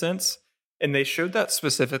in a sense. And they showed that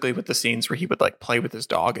specifically with the scenes where he would like play with his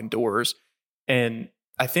dog indoors. And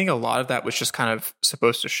I think a lot of that was just kind of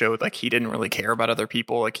supposed to show like he didn't really care about other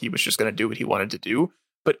people. Like he was just going to do what he wanted to do.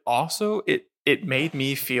 But also it made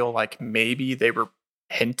me feel like maybe they were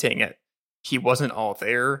hinting at he wasn't all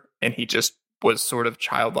there and he just was sort of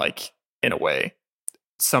childlike in a way.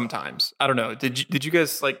 Sometimes. I don't know. Did you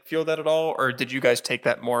guys like feel that at all? Or did you guys take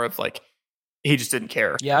that more of like, he just didn't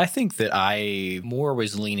care? Yeah, I think that I more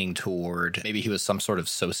was leaning toward maybe he was some sort of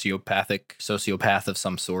sociopath of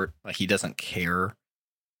some sort. Like he doesn't care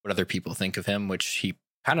what other people think of him, which he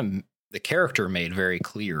kind of, the character made very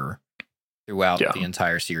clear throughout the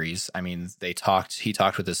entire series. I mean, he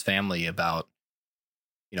talked with his family about,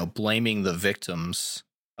 blaming the victims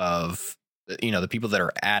of, the people that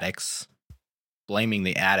are addicts, blaming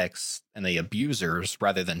the addicts and the abusers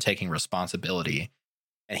rather than taking responsibility.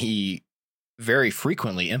 And he very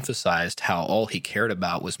frequently emphasized how all he cared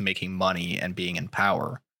about was making money and being in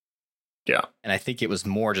power. Yeah. And I think it was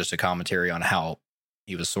more just a commentary on how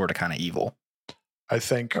he was sort of kind of evil. I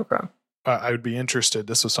think I would be interested.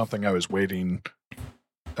 This was something I was waiting.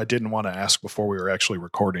 I didn't want to ask before we were actually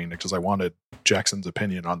recording because I wanted Jackson's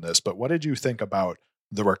opinion on this. But what did you think about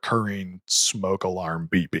the recurring smoke alarm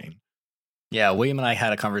beeping? Yeah, William and I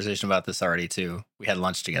had a conversation about this already too. We had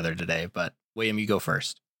lunch together today, but William, you go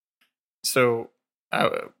first. So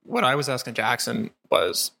what I was asking Jackson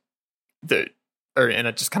was and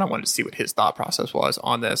I just kind of wanted to see what his thought process was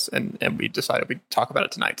on this. And we decided we'd talk about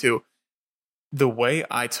it tonight too. The way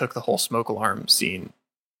I took the whole smoke alarm scene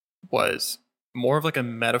was more of like a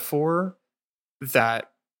metaphor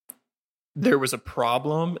that there was a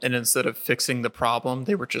problem. And instead of fixing the problem,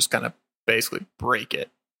 they were just going to basically break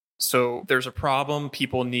it. So there's a problem.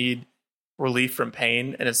 People need relief from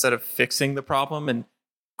pain. And instead of fixing the problem and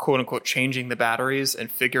quote unquote changing the batteries and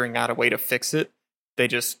figuring out a way to fix it,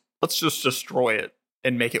 let's just destroy it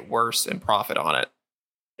and make it worse and profit on it.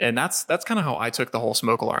 And that's kind of how I took the whole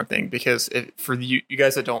smoke alarm thing, because for you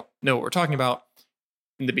guys that don't know what we're talking about,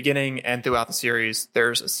 in the beginning and throughout the series,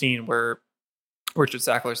 there's a scene where Richard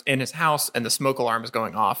Sackler's in his house and the smoke alarm is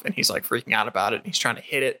going off and he's like freaking out about it. And he's trying to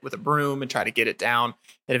hit it with a broom and try to get it down.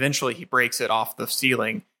 And eventually he breaks it off the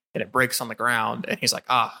ceiling and it breaks on the ground. And he's like,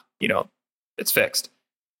 it's fixed.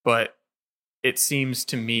 But it seems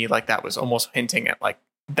to me like that was almost hinting at like,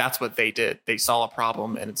 that's what they did. They saw a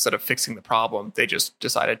problem and instead of fixing the problem, they just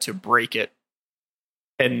decided to break it.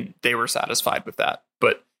 And they were satisfied with that.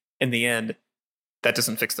 But in the end, that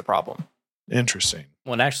doesn't fix the problem. Interesting.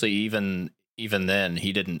 Well, and actually, even then,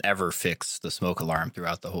 he didn't ever fix the smoke alarm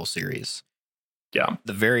throughout the whole series. Yeah.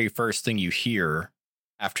 The very first thing you hear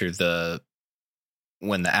after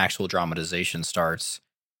when the actual dramatization starts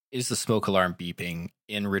is the smoke alarm beeping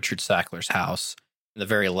in Richard Sackler's house. And the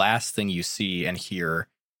very last thing you see and hear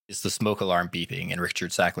is the smoke alarm beeping in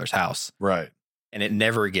Richard Sackler's house. Right. And it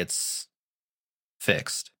never gets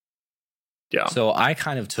fixed. Yeah. So I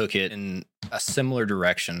kind of took it in a similar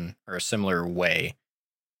direction or a similar way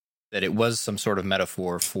that it was some sort of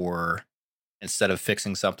metaphor for instead of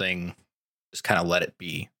fixing something, just kind of let it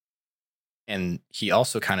be. And he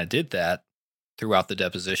also kind of did that throughout the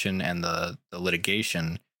deposition and the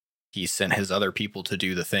litigation. He sent his other people to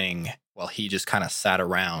do the thing while he just kind of sat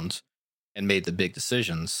around and made the big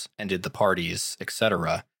decisions and did the parties,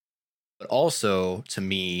 etc. But also, to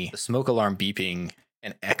me, the smoke alarm beeping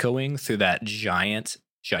and echoing through that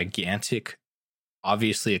gigantic,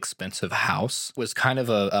 obviously expensive house was kind of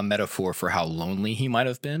a metaphor for how lonely he might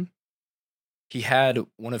have been. He had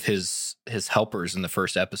one of his helpers in the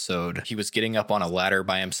first episode. He was getting up on a ladder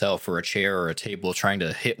by himself or a chair or a table trying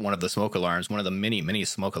to hit one of the smoke alarms, one of the many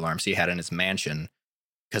smoke alarms he had in his mansion,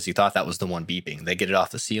 because he thought that was the one beeping. They get it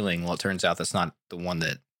off the ceiling. Well, it turns out that's not the one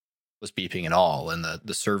that was beeping at all. And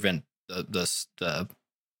the servant, the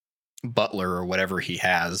butler or whatever he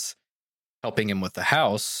has helping him with the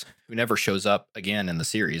house, who never shows up again in the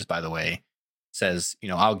series, by the way, says,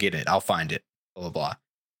 I'll get it. I'll find it, blah, blah, blah.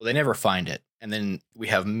 Well, they never find it. And then we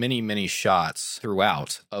have many shots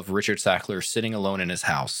throughout of Richard Sackler sitting alone in his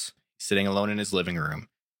house, sitting alone in his living room,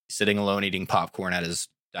 sitting alone eating popcorn at his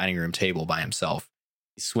dining room table by himself.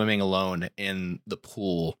 He's swimming alone in the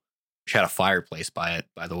pool, which had a fireplace by it,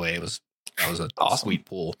 by the way. That was an Awesome. sweet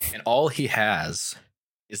pool. And all he has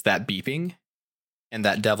is that beeping and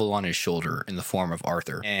that devil on his shoulder in the form of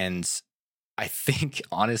Arthur. And I think,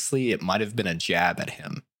 honestly, it might have been a jab at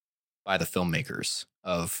him by the filmmakers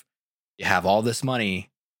of, you have all this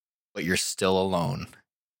money, but you're still alone.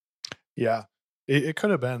 Yeah, it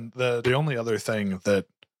could have been. The only other thing that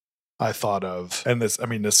I thought of, and this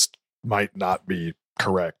might not be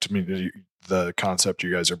correct. I mean, the concept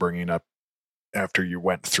you guys are bringing up after you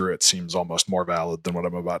went through it seems almost more valid than what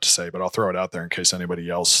I'm about to say, but I'll throw it out there in case anybody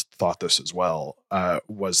else thought this as well,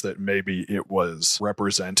 was that maybe it was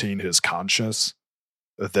representing his conscience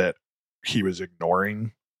that he was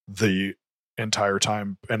ignoring the entire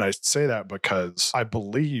time. And I say that because I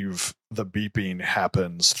believe the beeping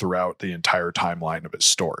happens throughout the entire timeline of his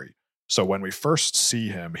story. So when we first see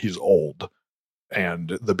him, he's old and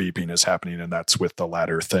the beeping is happening, and that's with the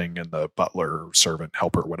ladder thing and the butler, servant,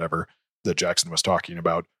 helper, whatever that Jackson was talking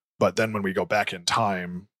about. But then when we go back in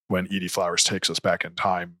time, when Edie Flowers takes us back in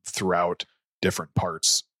time throughout different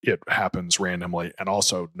parts, it happens randomly. And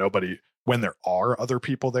also when there are other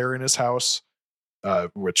people there in his house,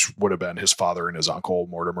 which would have been his father and his uncle,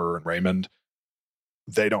 Mortimer and Raymond,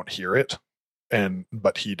 they don't hear it,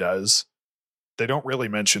 but he does. They don't really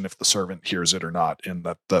mention if the servant hears it or not in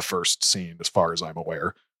the first scene, as far as I'm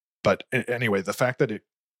aware. But anyway, the fact that it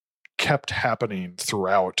kept happening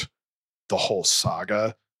throughout the whole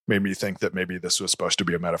saga made me think that maybe this was supposed to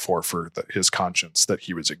be a metaphor for his conscience, that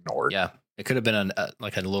he was ignored. Yeah, it could have been a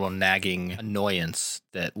little nagging annoyance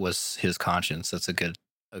that was his conscience. That's a good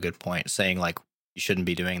point. Saying like, you shouldn't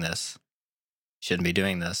be doing this. Shouldn't be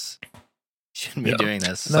doing this. Shouldn't be doing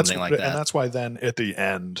this. Something like that. And that's why then at the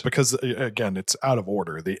end, because again, it's out of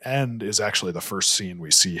order. The end is actually the first scene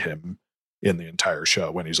we see him in the entire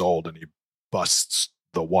show when he's old and he busts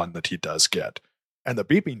the one that he does get. And the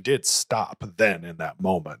beeping did stop then in that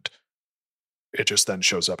moment. It just then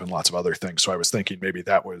shows up in lots of other things. So I was thinking maybe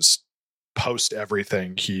that was post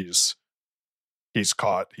everything he's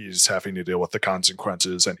caught. He's having to deal with the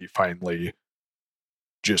consequences, and he finally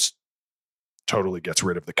just totally gets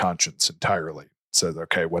rid of the conscience entirely. Says,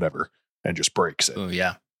 okay, whatever, and just breaks it. Oh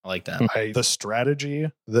yeah, I like that. The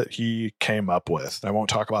strategy that he came up with, I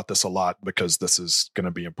won't talk about this a lot because this is going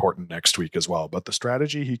to be important next week as well, but the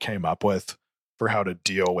strategy he came up with for how to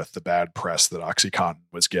deal with the bad press that OxyContin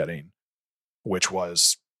was getting, which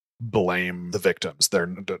was blame the victims.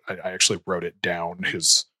 I actually wrote it down,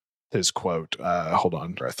 his quote. Hold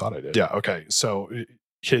on, I thought I did. Yeah, okay. So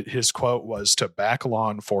his quote was to back law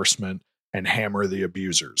enforcement and hammer the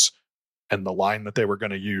abusers. And the line that they were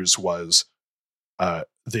going to use was,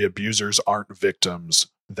 the abusers aren't victims,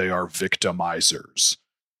 they are victimizers.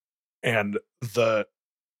 And the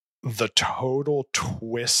total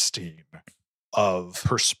twisting of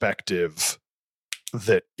perspective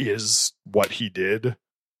that is what he did,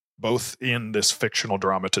 both in this fictional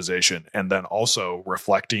dramatization and then also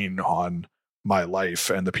reflecting on my life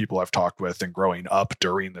and the people I've talked with and growing up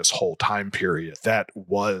during this whole time period. That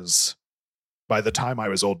was, by the time I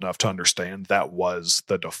was old enough to understand, that was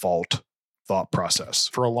the default thought process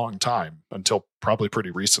for a long time, until probably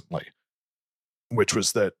pretty recently, which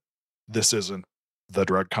was that this isn't the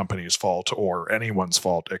drug company's fault or anyone's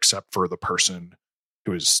fault except for the person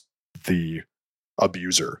who is the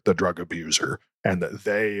abuser, the drug abuser, and that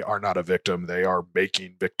they are not a victim. They are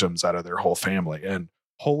making victims out of their whole family. And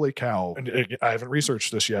holy cow, and I haven't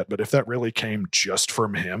researched this yet, but if that really came just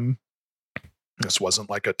from him, This wasn't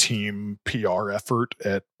like a team PR effort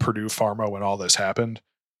at Purdue Pharma when all this happened.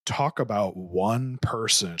 Talk about one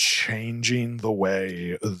person changing the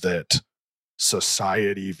way that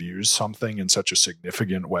society views something in such a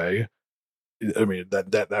significant way. I mean,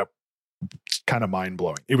 that kind of mind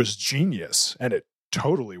blowing. It was genius and it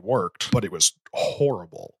totally worked, but it was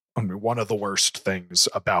horrible. I mean, one of the worst things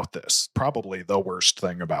about this, probably the worst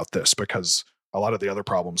thing about this, because a lot of the other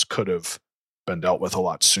problems could have been dealt with a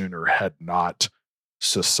lot sooner had not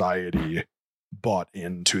society bought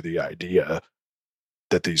into the idea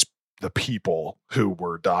that the people who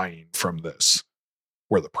were dying from this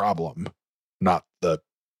were the problem, not the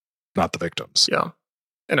victims. Yeah.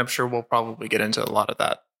 And I'm sure we'll probably get into a lot of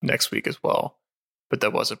that next week as well. But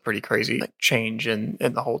that was a pretty crazy change in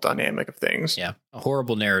the whole dynamic of things. Yeah. A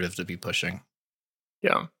horrible narrative to be pushing.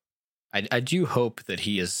 Yeah. I do hope that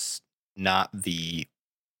he is not the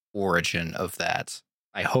origin of that.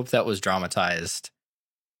 I hope that was dramatized.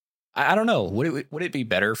 I don't know. Would it be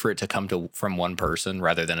better for it to come from one person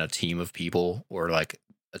rather than a team of people, or like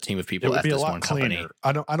a team of people at this one company?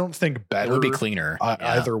 I don't think better. It would be cleaner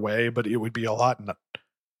either way, but it would be a lot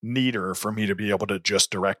neater for me to be able to just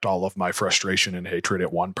direct all of my frustration and hatred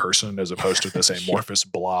at one person as opposed to this amorphous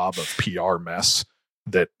blob of PR mess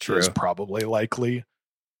that is probably likely.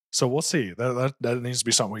 So we'll see. That needs to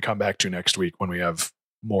be something we come back to next week when we have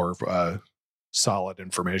more solid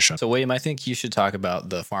information. So William, I think you should talk about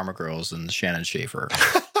the Pharma Girls and Shannon Schaefer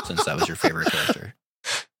since that was your favorite character.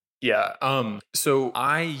 Yeah. So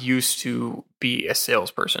I used to be a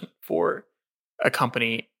salesperson for a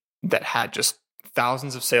company that had just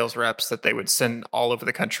thousands of sales reps that they would send all over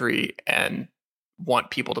the country and want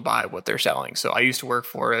people to buy what they're selling. So I used to work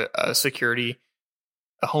for a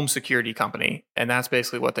home security company. And that's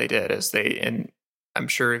basically what they did and I'm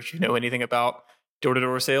sure if you know anything about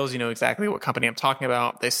door-to-door sales, you know exactly what company I'm talking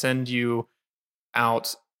about. They send you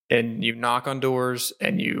out and you knock on doors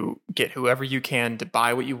and you get whoever you can to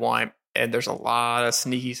buy what you want. And there's a lot of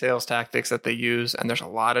sneaky sales tactics that they use. And there's a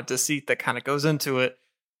lot of deceit that kind of goes into it.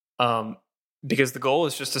 Because the goal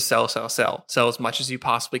is just to sell as much as you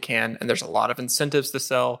possibly can. And there's a lot of incentives to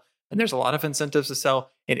sell. And there's a lot of incentives to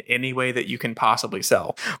sell in any way that you can possibly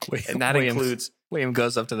sell. And that includes... William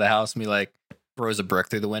goes up to the house and be like, throws a brick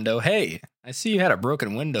through the window. Hey, I see you had a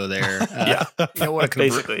broken window there. Yeah. You know what?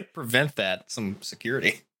 Basically. Prevent that. Some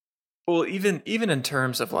security. Well, even in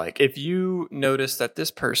terms of like, if you notice that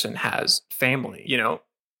this person has family, you know,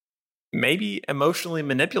 maybe emotionally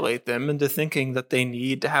manipulate them into thinking that they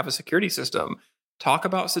need to have a security system. Talk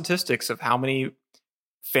about statistics of how many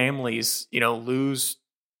families, you know, lose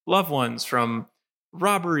loved ones from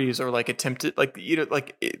robberies or like attempted, like, you know,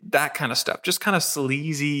 like that kind of stuff. Just kind of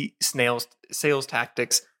sleazy sales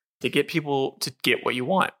tactics to get people to get what you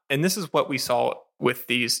want. And this is what we saw with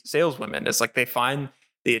these saleswomen. It's like they find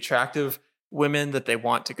the attractive women that they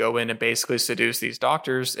want to go in and basically seduce these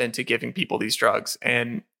doctors into giving people these drugs.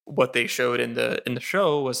 And what they showed in the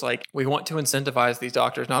show was like, we want to incentivize these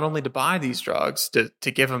doctors not only to buy these drugs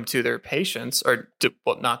to give them to their patients, or to,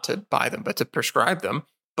 well, not to buy them, but to prescribe them,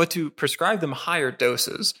 but to prescribe them higher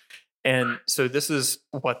doses. And so this is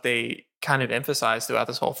what they kind of emphasized throughout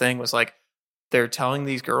this whole thing was like, they're telling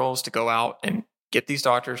these girls to go out and get these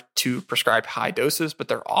doctors to prescribe high doses, but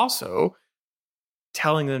they're also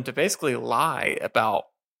telling them to basically lie about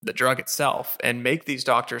the drug itself and make these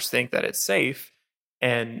doctors think that it's safe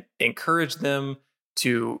and encourage them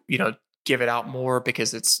to, you know, give it out more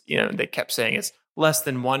because it's, you know, they kept saying it's less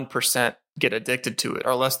than 1% get addicted to it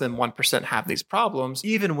or less than 1% have these problems,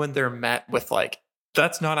 even when they're met with like,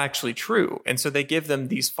 that's not actually true. And so they give them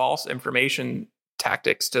these false information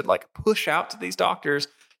tactics to like push out to these doctors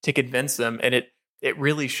to convince them. And it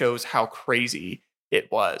really shows how crazy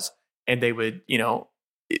it was. And they would, you know,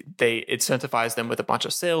 they incentivize them with a bunch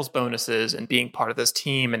of sales bonuses and being part of this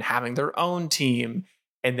team and having their own team.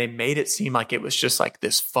 And they made it seem like it was just like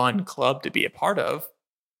this fun club to be a part of.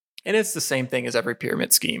 And it's the same thing as every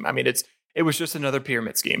pyramid scheme. I mean, it was just another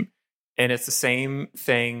pyramid scheme. And it's the same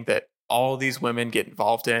thing that all these women get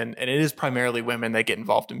involved in. And it is primarily women that get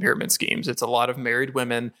involved in pyramid schemes. It's a lot of married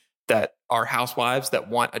women that are housewives that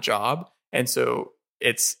want a job. And so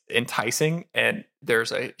it's enticing. And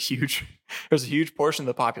there's a huge portion of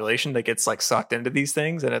the population that gets like sucked into these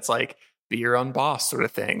things. And it's like, be your own boss sort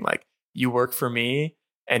of thing. Like, you work for me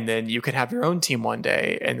and then you can have your own team one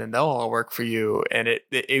day and then they'll all work for you. And it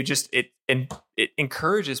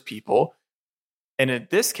encourages people. And in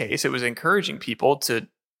this case, it was encouraging people to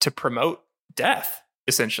promote death,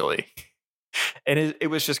 essentially. And it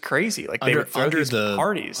was just crazy. Like they would throw these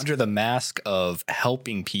parties under the mask of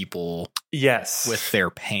helping people, yes, with their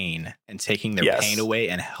pain and taking their pain away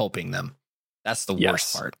and helping them. That's the Yes.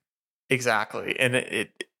 worst part. Exactly. And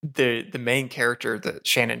the main character, the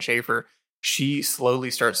Shannon Schaefer, she slowly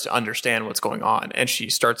starts to understand what's going on, and she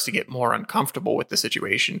starts to get more uncomfortable with the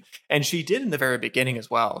situation. And she did in the very beginning as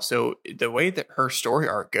well. So the way that her story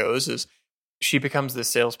arc goes is she becomes this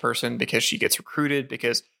salesperson because she gets recruited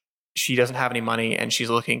because she doesn't have any money and she's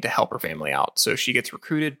looking to help her family out. So she gets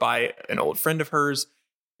recruited by an old friend of hers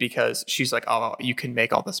because she's like, oh, you can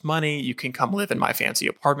make all this money. You can come live in my fancy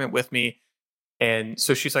apartment with me. And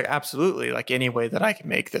so she's like, absolutely, like any way that I can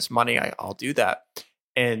make this money, I'll do that.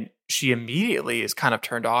 And she immediately is kind of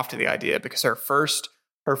turned off to the idea because her first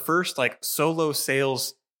like solo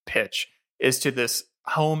sales pitch is to this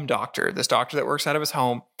home doctor, this doctor that works out of his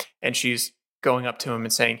home. And she's going up to him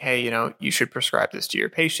and saying, hey, you should prescribe this to your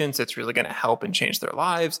patients. It's really going to help and change their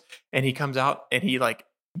lives. And he comes out and he like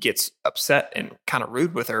gets upset and kind of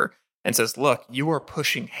rude with her and says, look, you are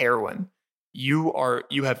pushing heroin. You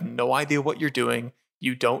have no idea what you're doing.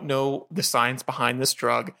 You don't know the science behind this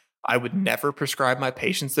drug. I would never prescribe my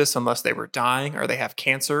patients this unless they were dying or they have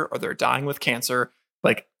cancer or they're dying with cancer.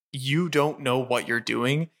 Like, you don't know what you're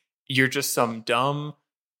doing. You're just some dumb,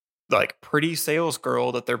 like, pretty sales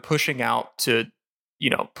girl that they're pushing out to,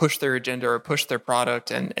 push their agenda or push their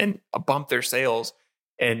product and bump their sales,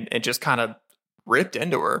 and just kind of ripped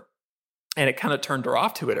into her. And it kind of turned her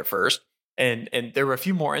off to it at first. And there were a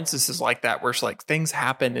few more instances like that where like things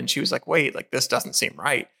happened and she was like, wait, like this doesn't seem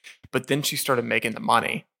right. But then she started making the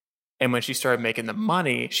money. And when she started making the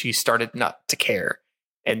money, she started not to care.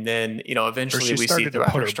 And then, eventually we see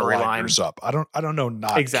throughout her storyline up. I don't know,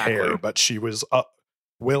 not exactly care, but she was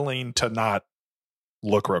willing to not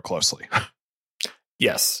look real closely.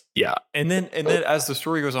 Yes. Yeah. And then as the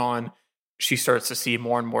story goes on, she starts to see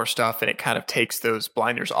more and more stuff, and it kind of takes those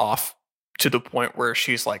blinders off to the point where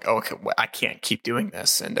she's like, oh, okay, I can't keep doing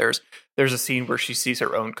this. And there's a scene where she sees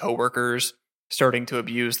her own coworkers starting to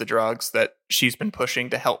abuse the drugs that she's been pushing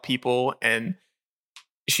to help people. And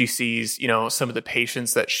she sees, some of the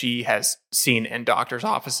patients that she has seen in doctors'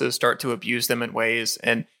 offices start to abuse them in ways.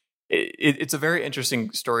 And it's a very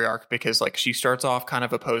interesting story arc because like she starts off kind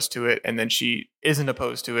of opposed to it, and then she isn't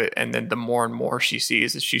opposed to it. And then the more and more she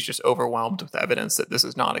sees is she's just overwhelmed with evidence that this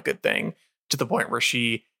is not a good thing, to the point where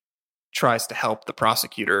she tries to help the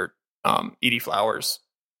prosecutor, Edie Flowers,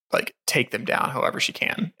 like take them down however she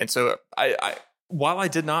can. And so I while I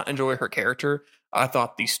did not enjoy her character, I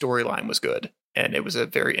thought the storyline was good, and it was a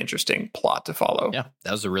very interesting plot to follow. Yeah,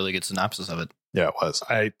 that was a really good synopsis of it. Yeah, it was.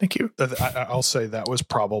 Thank you. I'll say that was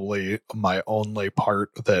probably my only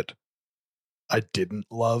part that I didn't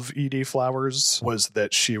love Edie Flowers, was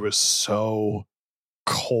that she was so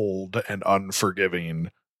cold and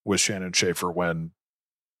unforgiving with Shannon Schaefer when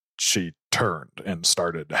she turned and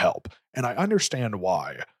started to help. And I understand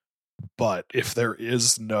why. But if there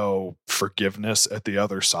is no forgiveness at the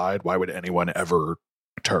other side, why would anyone ever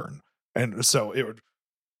turn? And so it would,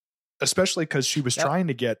 especially because she was trying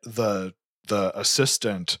to get the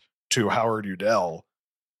assistant to Howard Udell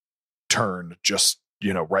turn just,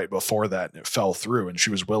 right before that, and it fell through, and she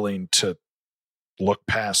was willing to look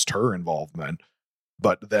past her involvement.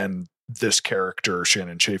 But then this character,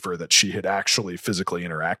 Shannon Schaefer, that she had actually physically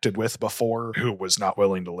interacted with before, who was not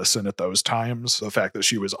willing to listen at those times, the fact that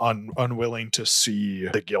she was unwilling to see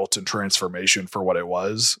the guilt and transformation for what it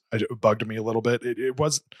was, it bugged me a little bit. It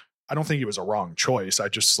was, I don't think it was a wrong choice. I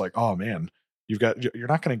just like, oh man, you're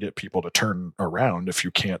not going to get people to turn around if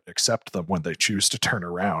you can't accept them when they choose to turn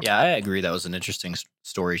around. Yeah, I agree. That was an interesting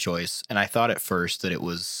story choice. And I thought at first that it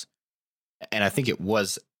was, and I think it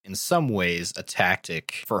was in some ways a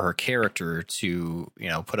tactic for her character to,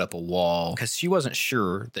 put up a wall, because she wasn't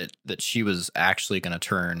sure that she was actually going to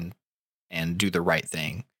turn and do the right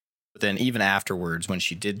thing. But then even afterwards, when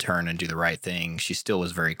she did turn and do the right thing, she still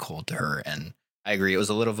was very cold to her. And I agree, it was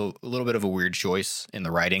a little bit of a weird choice in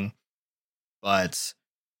the writing, but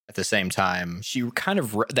at the same time, she kind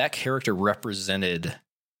of that character represented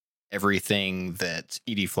everything that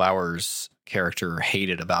Edie Flowers' character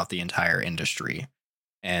hated about the entire industry.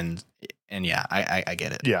 And yeah, I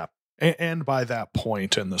get it. Yeah. And by that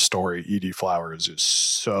point in the story, Edie Flowers is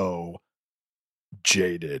so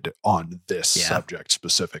jaded on this subject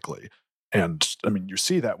specifically. And I mean, you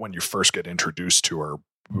see that when you first get introduced to her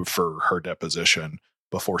for her deposition,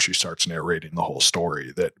 before she starts narrating the whole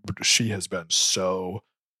story, that she has been so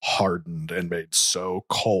hardened and made so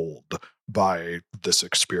cold by this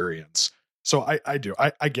experience. So I do.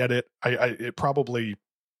 I get it. It probably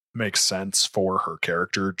makes sense for her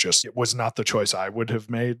character. Just, it was not the choice I would have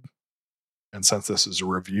made. And since this is a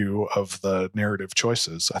review of the narrative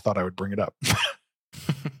choices, I thought I would bring it up.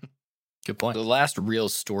 Good point. The last real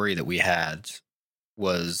story that we had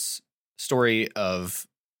was story of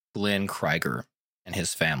Glenn Krieger and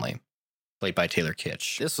his family, played by Taylor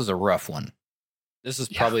Kitsch. This was a rough one. This is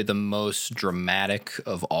probably the most dramatic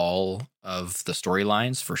of all of the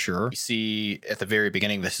storylines, for sure. You see at the very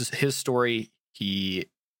beginning, this is his story.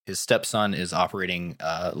 His stepson is operating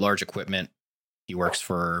large equipment. He works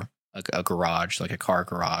for a garage, like a car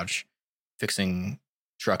garage, fixing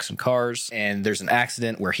trucks and cars. And there's an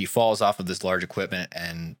accident where he falls off of this large equipment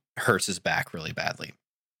and hurts his back really badly.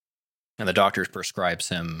 And the doctor prescribes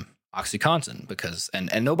him OxyContin because, and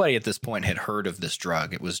nobody at this point had heard of this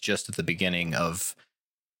drug. It was just at the beginning of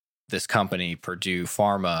this company, Purdue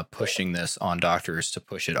Pharma, pushing this on doctors to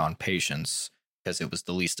push it on patients because it was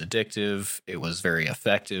the least addictive. It was very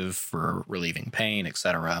effective for relieving pain,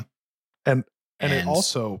 etc. And it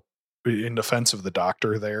also, in defense of the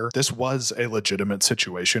doctor there, this was a legitimate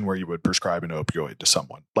situation where you would prescribe an opioid to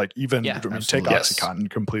someone. Like even, take OxyContin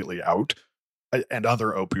completely out, and other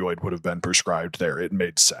opioid would have been prescribed there. It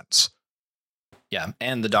made sense. Yeah,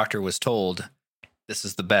 and the doctor was told, this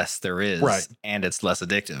is the best there is, right, and it's less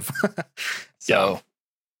addictive. So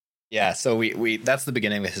we that's the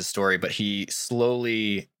beginning of his story, but he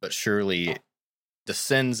slowly but surely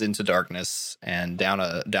descends into darkness and down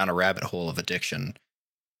a rabbit hole of addiction.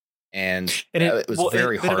 And it was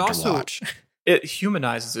very hard to watch. It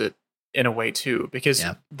humanizes it in a way too, because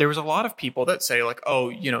there was a lot of people that say like, oh,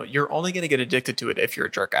 you're only going to get addicted to it if you're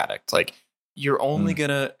a drug addict. Like you're only going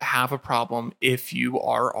to have a problem if you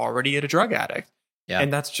are already a drug addict. Yeah.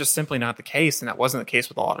 And that's just simply not the case. And that wasn't the case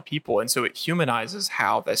with a lot of people. And so it humanizes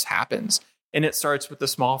how this happens. And it starts with the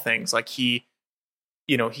small things. Like he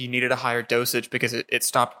needed a higher dosage because it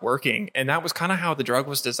stopped working. And that was kind of how the drug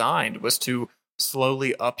was designed, was to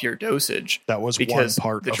slowly up your dosage. That was one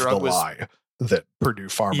part of the lie that Purdue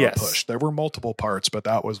Pharma pushed. There were multiple parts, but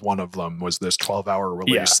that was one of them, was this 12-hour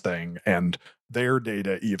release thing. And their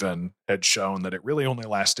data even had shown that it really only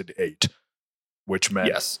lasted 8, which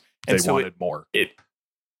meant they wanted more.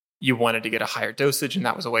 You wanted to get a higher dosage, and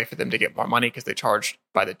that was a way for them to get more money because they charged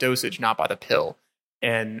by the dosage, not by the pill.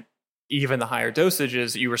 And even the higher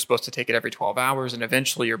dosages, you were supposed to take it every 12 hours, and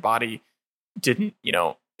eventually your body didn't,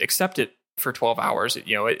 accept it for 12 hours.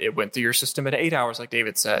 It went through your system at 8 hours, like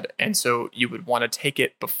David said. And so you would want to take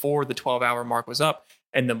it before the 12-hour mark was up.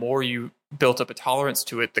 And the more you built up a tolerance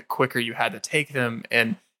to it, the quicker you had to take them.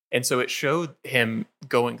 And so it showed him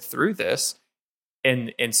going through this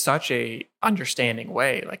in such a understanding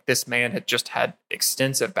way. Like this man had just had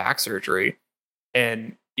extensive back surgery,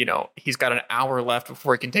 and he's got an hour left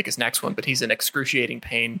before he can take his next one, but he's in excruciating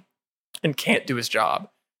pain and can't do his job.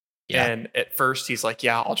 Yeah. And at first he's like,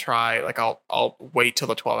 yeah, I'll try. Like I'll wait till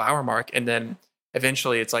the 12-hour mark. And then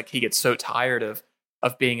eventually it's like he gets so tired of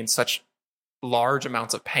being in such large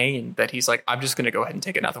amounts of pain that he's like, I'm just going to go ahead and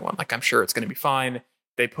take another one. Like I'm sure it's going to be fine.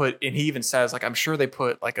 And he even says, like, I'm sure they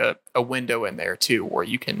put like a window in there too, where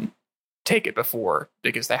you can take it before,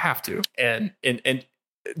 because they have to. And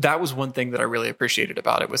that was one thing that I really appreciated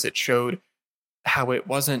about it, was it showed how it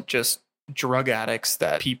wasn't just drug addicts,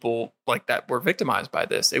 that people like that were victimized by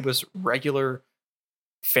this. It was regular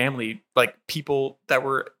family, like people that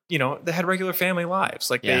were, they had regular family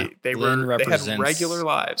lives. Like they had regular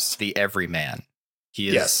lives. The everyman.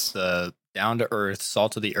 He is the down to earth,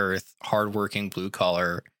 salt of the earth, hardworking, blue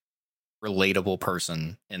collar, relatable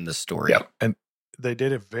person in the story. Yeah. And they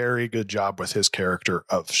did a very good job with his character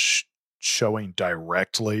of showing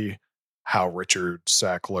directly how Richard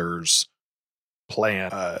Sackler's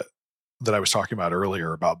plan that I was talking about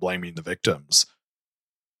earlier about blaming the victims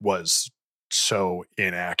was so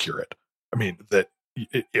inaccurate. I mean, that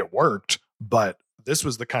it worked, but this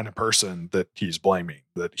was the kind of person that he's blaming,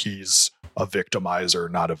 that he's a victimizer,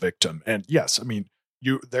 not a victim. And yes, I mean,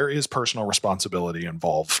 there is personal responsibility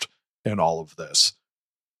involved in all of this.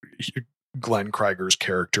 Glenn Krieger's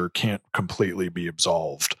character can't completely be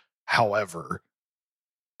absolved. However,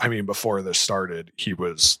 I mean, before this started, he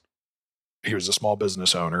was a small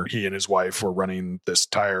business owner. He and his wife were running this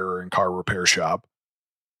tire and car repair shop.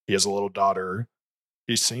 He has a little daughter.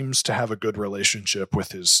 He seems to have a good relationship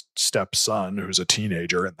with his stepson, who's a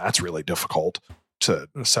teenager, and that's really difficult to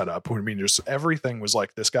set up. I mean, just everything was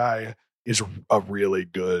like, this guy is a really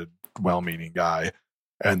good, well-meaning guy,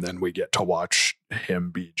 and then we get to watch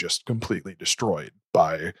him be just completely destroyed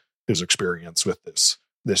by his experience with this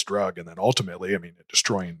drug, and then ultimately, I mean,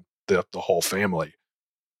 destroying the whole family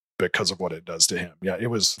because of what it does to him. Yeah, it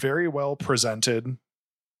was very well presented.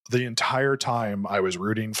 The entire time I was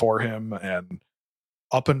rooting for him, and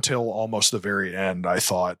up until almost the very end, I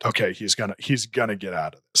thought, okay, he's gonna get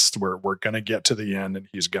out of this. We're gonna get to the end, and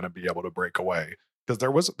he's gonna be able to break away. Because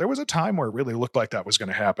there was a time where it really looked like that was going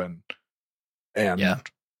to happen, and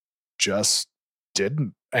just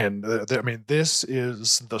didn't. And I mean, this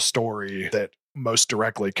is the story that most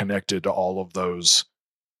directly connected to all of those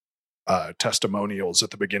testimonials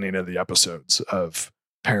at the beginning of the episodes of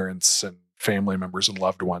parents and family members and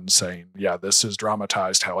loved ones saying, yeah, this is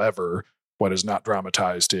dramatized. However, what is not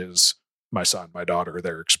dramatized is my son, my daughter,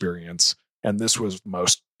 their experience. And this was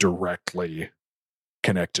most directly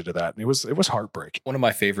connected to that. And it was heartbreaking. One of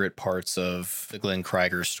my favorite parts of the Glenn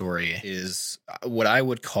Krieger story is what I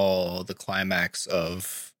would call the climax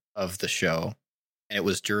of the show. And it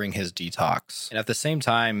was during his detox. And at the same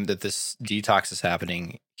time that this detox is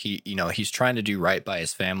happening, he's trying to do right by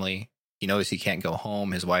his family. He knows he can't go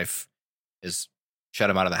home. His wife is shut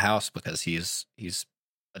him out of the house because he's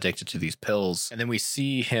addicted to these pills. And then we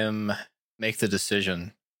see him make the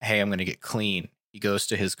decision, hey, I'm going to get clean. He goes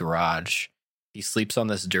to his garage. He sleeps on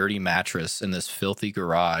this dirty mattress in this filthy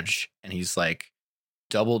garage, and he's like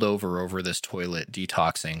doubled over this toilet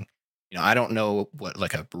detoxing. I don't know what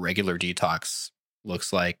like a regular detox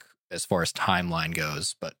looks like as far as timeline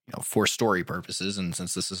goes, but for story purposes, and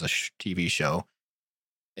since this is a TV show,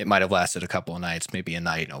 it might have lasted a couple of nights, maybe a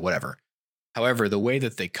night, whatever. However, the way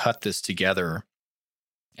that they cut this together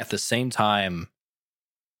at the same time,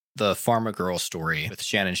 the Pharma Girl story with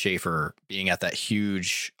Shannon Schaefer being at that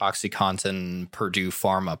huge OxyContin Purdue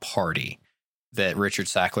Pharma party that Richard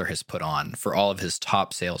Sackler has put on for all of his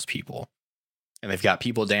top salespeople. And they've got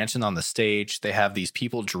people dancing on the stage. They have these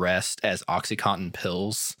people dressed as OxyContin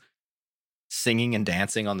pills, singing and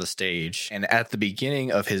dancing on the stage. And at the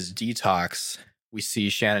beginning of his detox, we see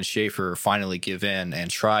Shannon Schaefer finally give in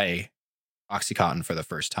and try OxyContin for the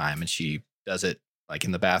first time. And she does it like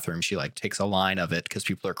in the bathroom. She like takes a line of it because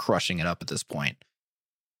people are crushing it up at this point.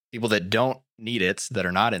 People that don't need it, that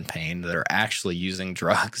are not in pain, that are actually using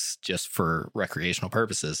drugs just for recreational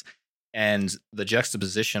purposes. And the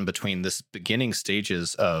juxtaposition between this beginning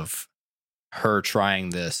stages of her trying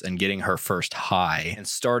this and getting her first high and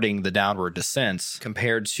starting the downward descent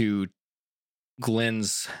compared to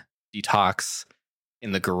Glenn's detox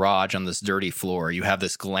in the garage on this dirty floor. You have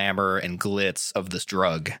this glamour and glitz of this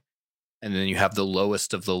drug. And then you have the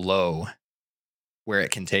lowest of the low where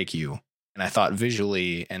it can take you. And I thought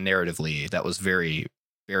visually and narratively, that was very,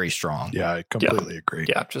 very strong. Yeah, I completely agree.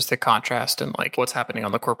 Yeah, just the contrast and like what's happening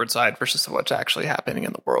on the corporate side versus what's actually happening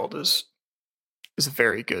in the world is a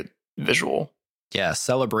very good visual. Yeah,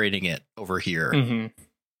 celebrating it over here and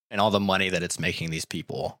all the money that it's making these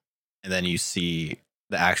people. And then you see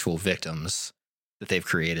the actual victims that they've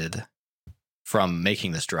created from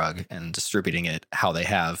making this drug and distributing it how they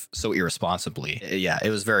have so irresponsibly. Yeah, it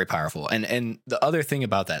was very powerful. And the other thing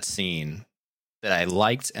about that scene that I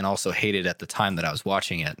liked and also hated at the time that I was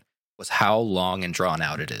watching it was how long and drawn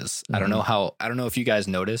out it is. I don't know if you guys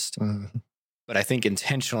noticed, but I think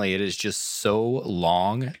intentionally it is just so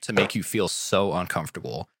long to make you feel so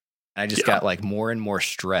uncomfortable. And I just got like more and more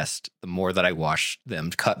stressed the more that I watched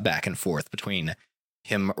them cut back and forth between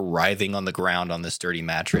him writhing on the ground on this dirty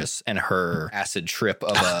mattress and her acid trip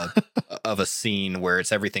of a scene where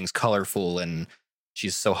everything's colorful and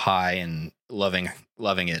she's so high and loving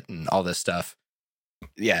it and all this stuff.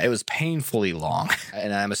 Yeah, it was painfully long,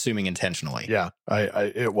 and I'm assuming intentionally. Yeah,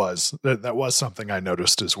 it was. That was something I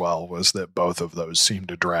noticed as well, was that both of those seemed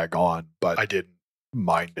to drag on, but I didn't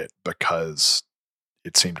mind it because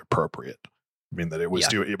it seemed appropriate. I mean, that it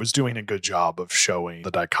was it was doing a good job of showing the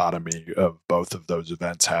dichotomy of both of those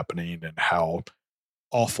events happening and how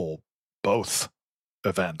awful both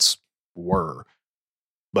events were.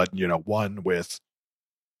 But, one with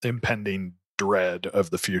impending dread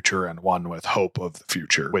of the future and one with hope of the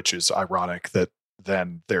future, which is ironic that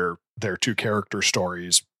then their two character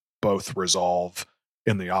stories both resolve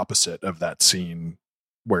in the opposite of that scene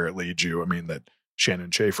where it leads you. I mean, that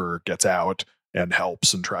Shannon Schaefer gets out and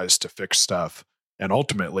helps and tries to fix stuff. And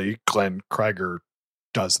ultimately, Glenn Krieger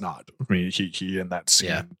does not. I mean, he in that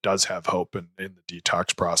scene does have hope in the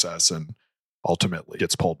detox process and ultimately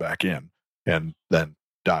gets pulled back in and then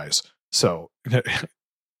dies. So,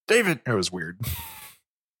 David, it was weird.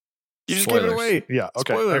 You just gave it away. Yeah,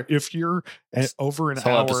 okay. Spoiler. If you're over an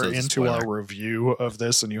hour into our review of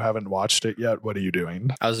this and you haven't watched it yet, what are you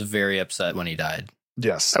doing? I was very upset when he died.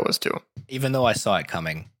 Yes. I was too. Even though I saw it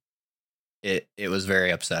coming, it was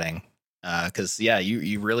very upsetting. Because,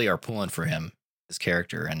 you really are pulling for him, his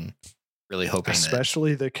character, and really hoping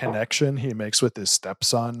especially the connection he makes with his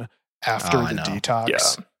stepson after the detox.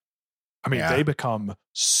 Yeah. I mean, they become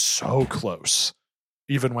so close.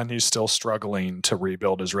 Even when he's still struggling to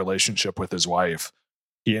rebuild his relationship with his wife,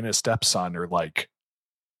 he and his stepson are like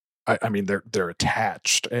I mean, they're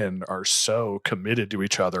attached and are so committed to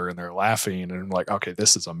each other, and they're laughing, and I'm like, okay,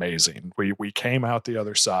 this is amazing. We came out the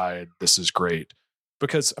other side. This is great.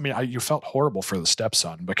 Because I mean, you felt horrible for the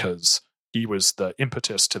stepson because he was the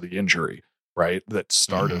impetus to the injury, right? That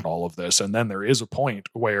started all of this. And then there is a point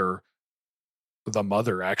where the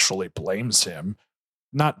mother actually blames him,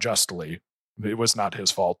 not justly. It was not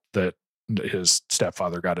his fault that his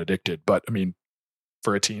stepfather got addicted, but I mean,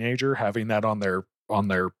 for a teenager, having that on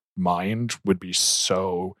their mind would be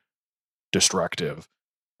so destructive.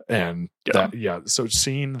 And so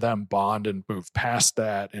seeing them bond and move past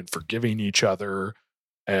that and forgiving each other,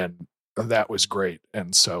 and that was great.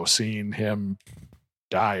 And so seeing him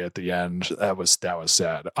die at the end, that was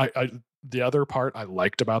sad. The other part I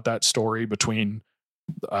liked about that story between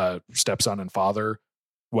stepson and father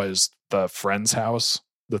was the friend's house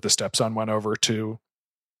that the stepson went over to.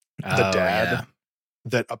 The dad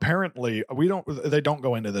that apparently they don't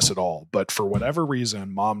go into this at all, but for whatever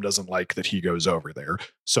reason, mom doesn't like that he goes over there.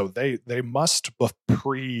 So they must,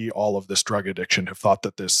 pre all of this drug addiction, have thought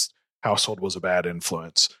that this household was a bad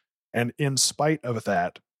influence. And in spite of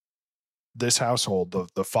that, this household,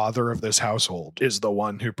 the father of this household, is the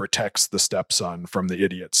one who protects the stepson from the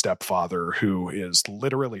idiot stepfather, who is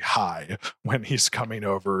literally high when he's coming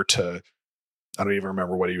over to, I don't even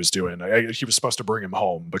remember what he was doing. He was supposed to bring him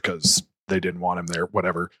home because they didn't want him there,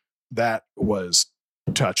 whatever. That was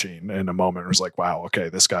touching in a moment. It was like, wow, okay,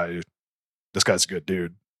 this guy's a good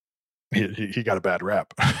dude. He got a bad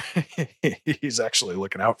rap. He's actually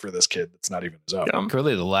looking out for this kid that's not even his own. Yeah.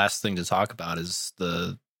 Really, the last thing to talk about is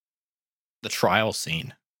the trial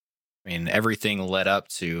scene. I mean, everything led up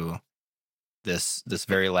to this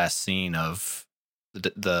very last scene of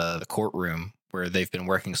the courtroom where they've been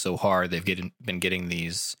working so hard. They've been getting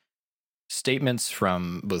these statements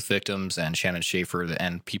from both victims and Shannon Schaefer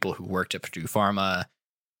and people who worked at Purdue Pharma,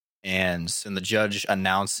 and the judge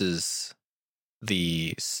announces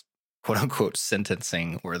the quote unquote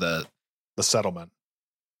sentencing, or the settlement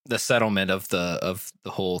of the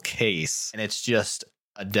whole case. And it's just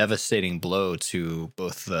a devastating blow to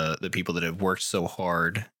both the people that have worked so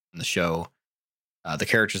hard in the show, the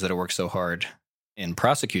characters that have worked so hard in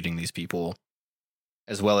prosecuting these people,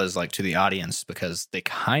 as well as like to the audience, because they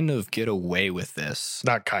kind of get away with this.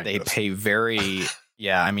 Not kind they of. Pay very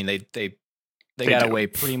I mean they got away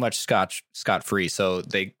pretty much scot free. So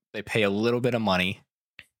they pay a little bit of money.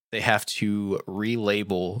 They have to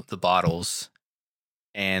relabel the bottles,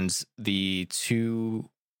 and the two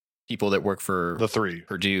people that work for the three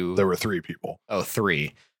Purdue. There were three people. Oh,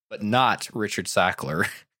 three, but not Richard Sackler.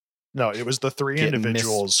 No, it was the three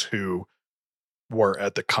individuals who were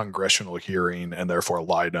at the congressional hearing and therefore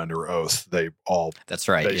lied under oath. They all that's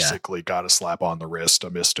right, basically got a slap on the wrist, a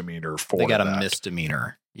misdemeanor for that. They got a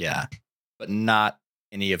misdemeanor, but not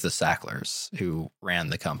any of the Sacklers who ran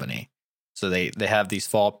the company. So they have these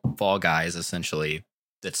fall guys essentially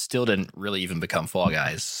that still didn't really even become fall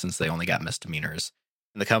guys since they only got misdemeanors.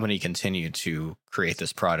 And the company continued to create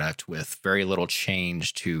this product with very little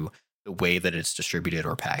change to the way that it's distributed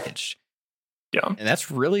or packaged. Yeah. And that's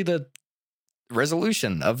really the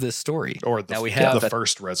resolution of this story. Or now we have the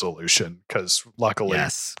first resolution, because luckily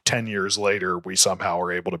 10 years later, we somehow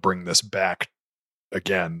are able to bring this back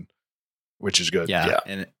again, which is good. Yeah.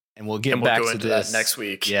 And we'll get back to this that next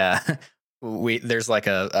week. Yeah. There's like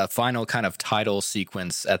a final kind of title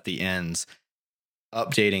sequence at the end,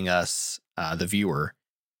 updating us, the viewer,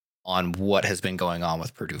 on what has been going on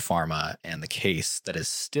with Purdue Pharma and the case that is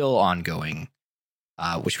still ongoing,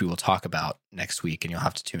 which we will talk about next week, and you'll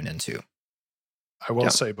have to tune into. I will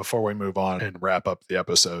say before we move on and wrap up the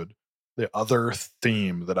episode, the other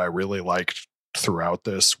theme that I really liked throughout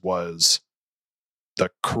this was the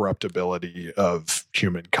corruptibility of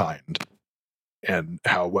humankind. And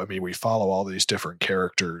how, I mean, we follow all these different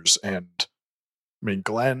characters, and I mean,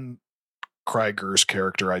 Glenn Krieger's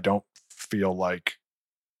character, I don't feel like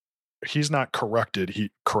he's not corrupted.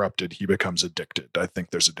 He becomes addicted. I think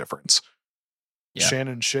there's a difference. Yeah.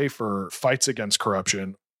 Shannon Schaefer fights against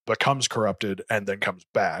corruption, becomes corrupted, and then comes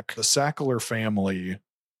back. The Sackler family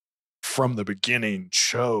from the beginning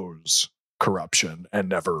chose corruption and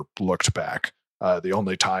never looked back. The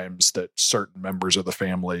only times that certain members of the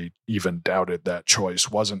family even doubted that choice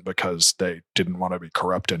wasn't because they didn't want to be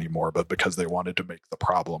corrupt anymore, but because they wanted to make the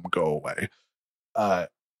problem go away.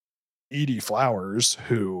 Edie Flowers,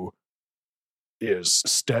 who is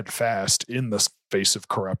steadfast in the face of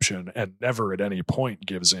corruption and never at any point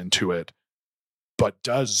gives into it, but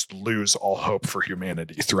does lose all hope for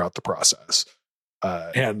humanity throughout the process.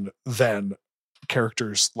 And then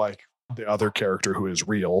characters like the other character who is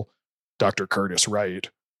real, Dr. Curtis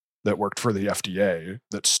Wright, that worked for the FDA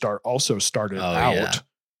that also started Oh, out yeah.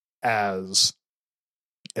 as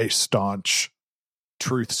a staunch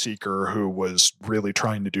truth seeker who was really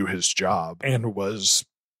trying to do his job and was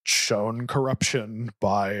shown corruption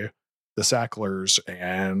by the Sacklers,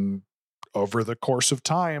 and over the course of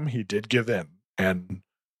time he did give in and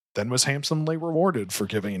then was handsomely rewarded for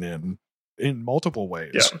giving in multiple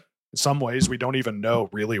ways. Yeah. In some ways we don't even know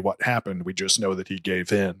really what happened, we just know that he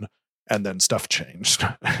gave in and then stuff changed.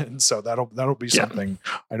 And so that'll be something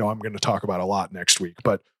I know I'm going to talk about a lot next week.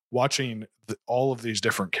 But watching all of these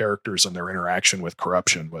different characters and their interaction with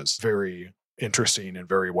corruption was very interesting and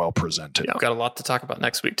very well presented. Yeah, we've got a lot to talk about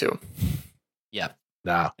next week too. Yeah.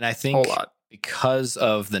 Nah. And I A think whole lot. because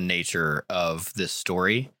of the nature of this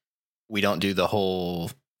story, we don't do the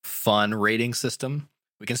whole fun rating system.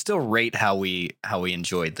 We can still rate how we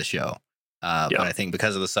enjoyed the show. But I think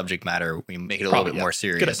because of the subject matter, we make it a little bit more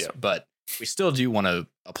serious. idea. But we still do want to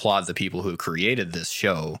applaud the people who created this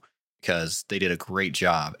show, because they did a great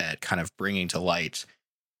job at kind of bringing to light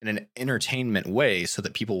in an entertainment way so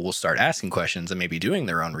that people will start asking questions and maybe doing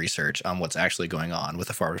their own research on what's actually going on with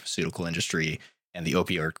the pharmaceutical industry and the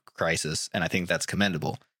opioid crisis. And I think that's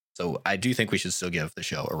commendable. So I do think we should still give the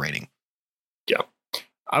show a rating. Yeah.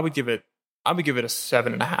 I would give it a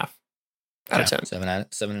 7.5 out of 10.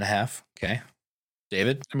 7.5. Okay.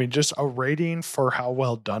 David? I mean, just a rating for how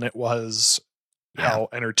well done it was, how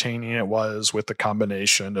entertaining it was with the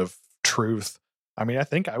combination of truth. I mean, I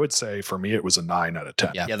think I would say for me it was a 9 out of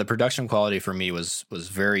 10. Yeah, the production quality for me was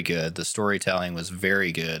very good. The storytelling was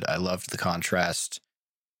very good. I loved the contrast,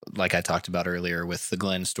 like I talked about earlier, with the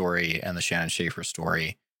Glenn story and the Shannon Schaefer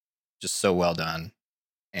story. Just so well done.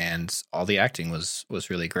 And all the acting was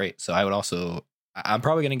really great. So I'm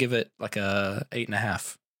probably going to give it like a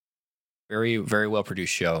 8.5. Very, very well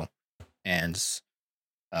produced show. And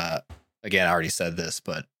again, I already said this,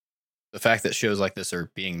 but the fact that shows like this are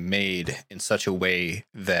being made in such a way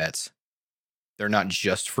that they're not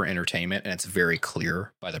just for entertainment and it's very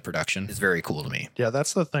clear by the production is very cool to me. Yeah,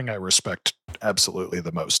 that's the thing I respect absolutely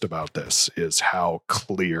the most about this, is how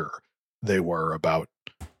clear they were about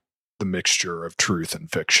the mixture of truth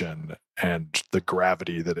and fiction and the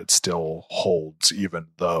gravity that it still holds, even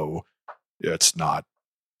though it's not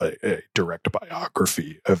a direct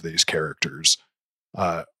biography of these characters.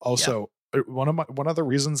 Also, one of the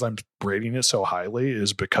reasons I'm rating it so highly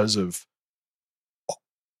is because of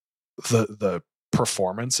the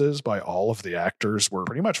performances by all of the actors were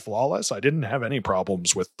pretty much flawless. I didn't have any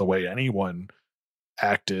problems with the way anyone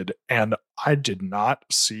acted, and I did not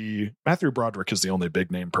see Matthew Broderick is the only big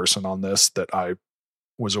name person on this that I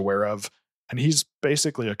was aware of, and he's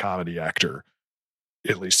basically a comedy actor,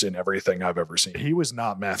 at least in everything I've ever seen. He was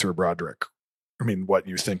not Matthew Broderick. I mean, what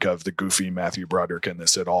you think of the goofy Matthew Broderick in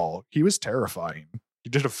this at all. He was terrifying. He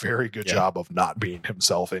did a very good job of not being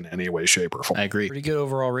himself in any way, shape, or form. I agree. Pretty good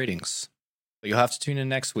overall ratings. But you'll have to tune in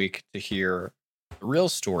next week to hear the real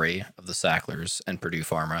story of the Sacklers and Purdue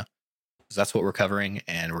Pharma, because that's what we're covering,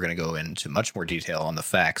 and we're going to go into much more detail on the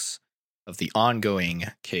facts of the ongoing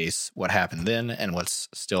case, what happened then, and what's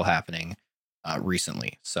still happening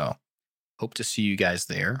recently. So hope to see you guys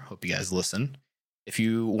there. Hope you guys listen. If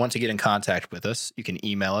you want to get in contact with us, you can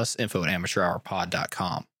email us,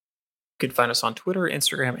 info@amateurhourpod.com. You can find us on Twitter,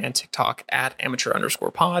 Instagram, and TikTok at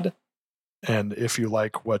amateur_pod. And if you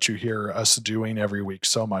like what you hear us doing every week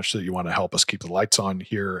so much that you want to help us keep the lights on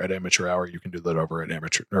here at Amateur Hour, you can do that over at you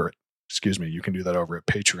can do that over at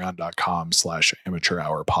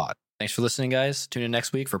patreon.com/amateurhourpod. Thanks for listening, guys. Tune in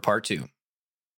next week for part 2.